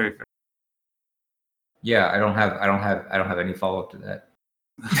 Very fair. Yeah, I don't have any follow up to that.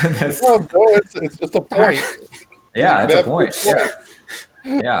 That's- No, it's just a point. yeah, that's a That's point. the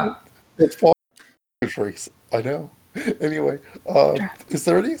Yeah, yeah. It's fun. Trace. I know. Anyway, is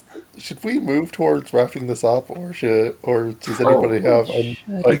there any? Should we move towards wrapping this up, or does anybody have?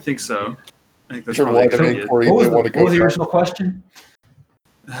 I think so. I think that's Sure, probably a why good do idea. inquiry they want to What was the go. original question?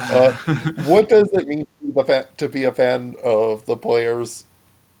 What does it mean to be a fan of the players,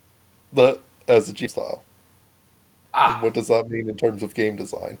 as a G style? What does that mean in terms of game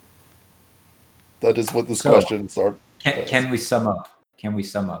design? That is what this question starts. Can we sum up?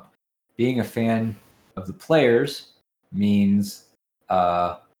 Being a fan of the players means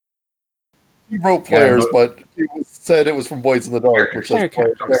He wrote players, Yeah, but he said it was from Boys in the Dark, which says Player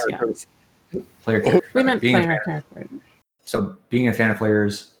characters, characters. player character. We meant Being a player fan- character. So being a fan of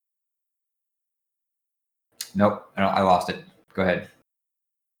players. Nope, I lost it. Go ahead.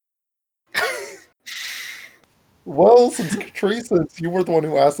 Well, since you were the one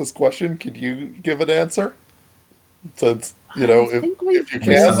who asked this question, could you give an answer? Since I think we if you Can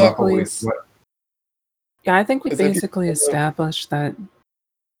we can, sum up basically, what- yeah, I think we Is it- basically established that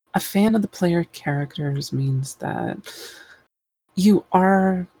a fan of the player characters means that you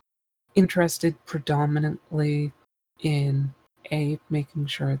are interested predominantly in making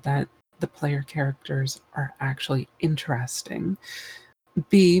sure that the player characters are actually interesting.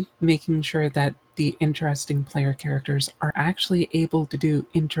 B, making sure that the interesting player characters are actually able to do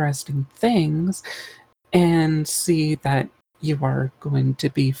interesting things. And C, that you are going to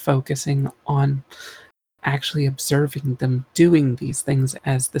be focusing on actually observing them doing these things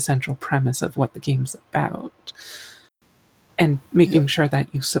as the central premise of what the game's about. And making sure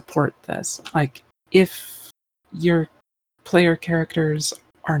that you support this. Like, if your player characters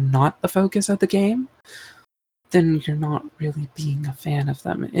are not the focus of the game, then you're not really being a fan of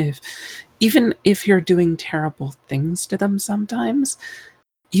them. Even if you're doing terrible things to them sometimes,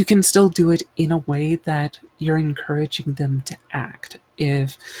 you can still do it in a way that you're encouraging them to act.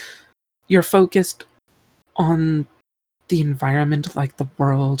 If you're focused on the environment, like the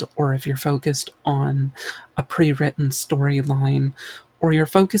world, or if you're focused on a pre-written storyline, or you're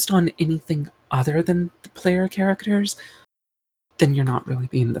focused on anything other than the player characters, then you're not really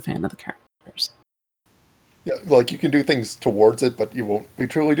being the fan of the characters. yeah, like you can do things towards it, but you won't be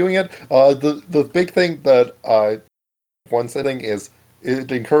truly doing it. The big thing that one thing is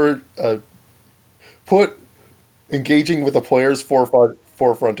it encourage put engaging with the players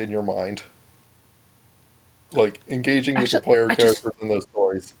forefront in your mind. Like engaging with the Actually, player I just- characters in those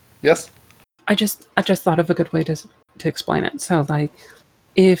stories. Yes. I just thought of a good way to explain it. So, like,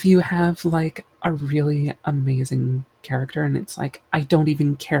 if you have like a really amazing character and it's like, I don't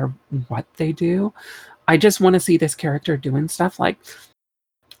even care what they do, I just want to see this character doing stuff. Like,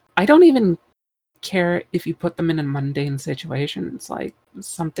 I don't even care if you put them in a mundane situation. It's like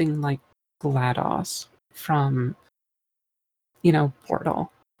something like GLaDOS from,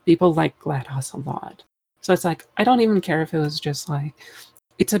 Portal. People like GLaDOS a lot. So it's like, I don't even care if it was just like,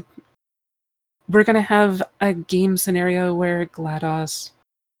 we're going to have a game scenario where GLaDOS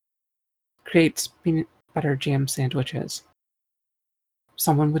creates peanut butter jam sandwiches.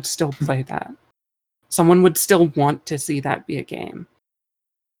 Someone would still play that. Someone would still want to see that be a game.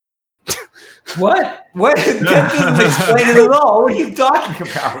 What? That doesn't explain it at all. What are you talking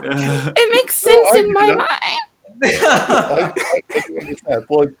about? It makes sense in my mind. I understand.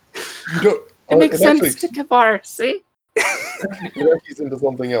 Like you don't. It makes sense actually, to Kavar, see? it actually into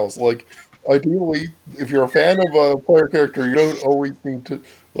something else. Like ideally, if you're a fan of a player character, you don't always need to.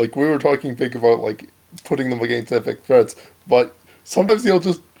 Like we were talking big about like putting them against epic threats, but sometimes you'll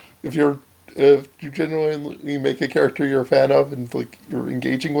just if you genuinely make a character you're a fan of and like you're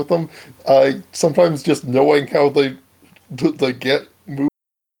engaging with them, sometimes just knowing how they get move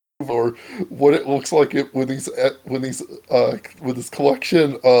or what it looks like with this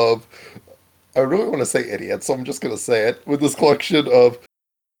collection of I really want to say idiots, so I'm just going to say it with this collection of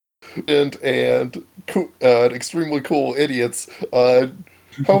and extremely cool idiots. How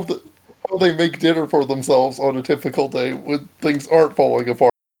they make dinner for themselves on a typical day when things aren't falling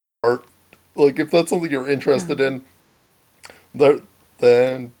apart. Like if that's something you're interested in,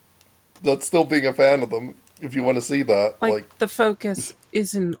 then that's still being a fan of them. If you want to see that, Like the focus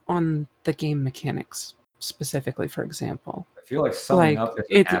isn't on the game mechanics specifically, for example. I feel like something Like up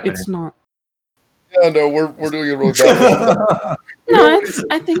is it's not. yeah, no, we're doing it really bad. No,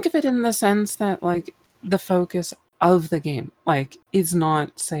 I think of it in the sense that like the focus of the game like is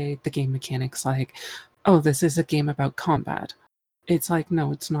not, say, the game mechanics, like, oh, this is a game about combat. It's like,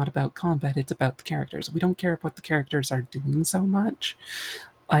 no, it's not about combat, it's about the characters. We don't care what the characters are doing so much,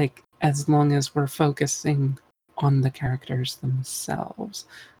 like, as long as we're focusing on the characters themselves,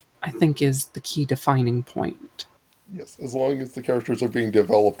 I think is the key defining point. Yes, as long as the characters are being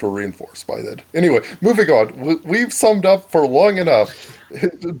developed or reinforced by that. Anyway, moving on. We've summed up for long enough.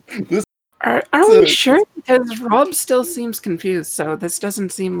 This Are we sure? Because Rob still seems confused, so this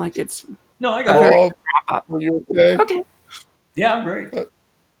doesn't seem like it's... No, I got it. Rob, are you okay? Okay. Yeah, I'm great.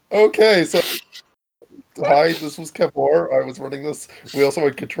 Okay, so hi, this was Kevor. I was running this. We also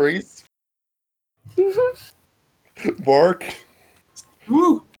had Catrice, Mark,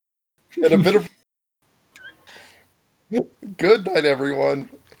 Woo! and a bit of. Good night, everyone.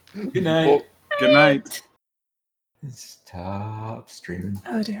 Good night. Well, Good night. Stop streaming.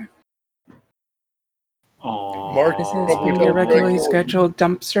 Oh dear. Aww. Mark, This has Probably been tell your regularly Greg- scheduled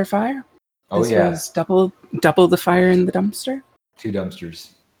dumpster fire. Oh, This yeah. was double the fire in the dumpster. 2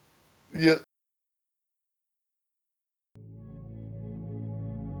 dumpsters. yeah.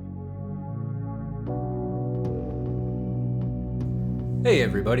 Hey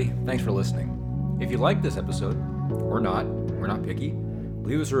everybody, thanks for listening. If you liked this episode, or not, we're not picky,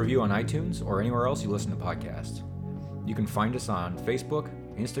 leave us a review on iTunes or anywhere else you listen to podcasts. You can find us on Facebook,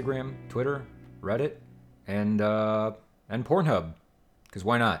 Instagram, Twitter, Reddit, and Pornhub. Because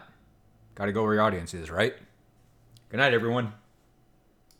why not? Gotta go where your audience is, right? Good night, everyone.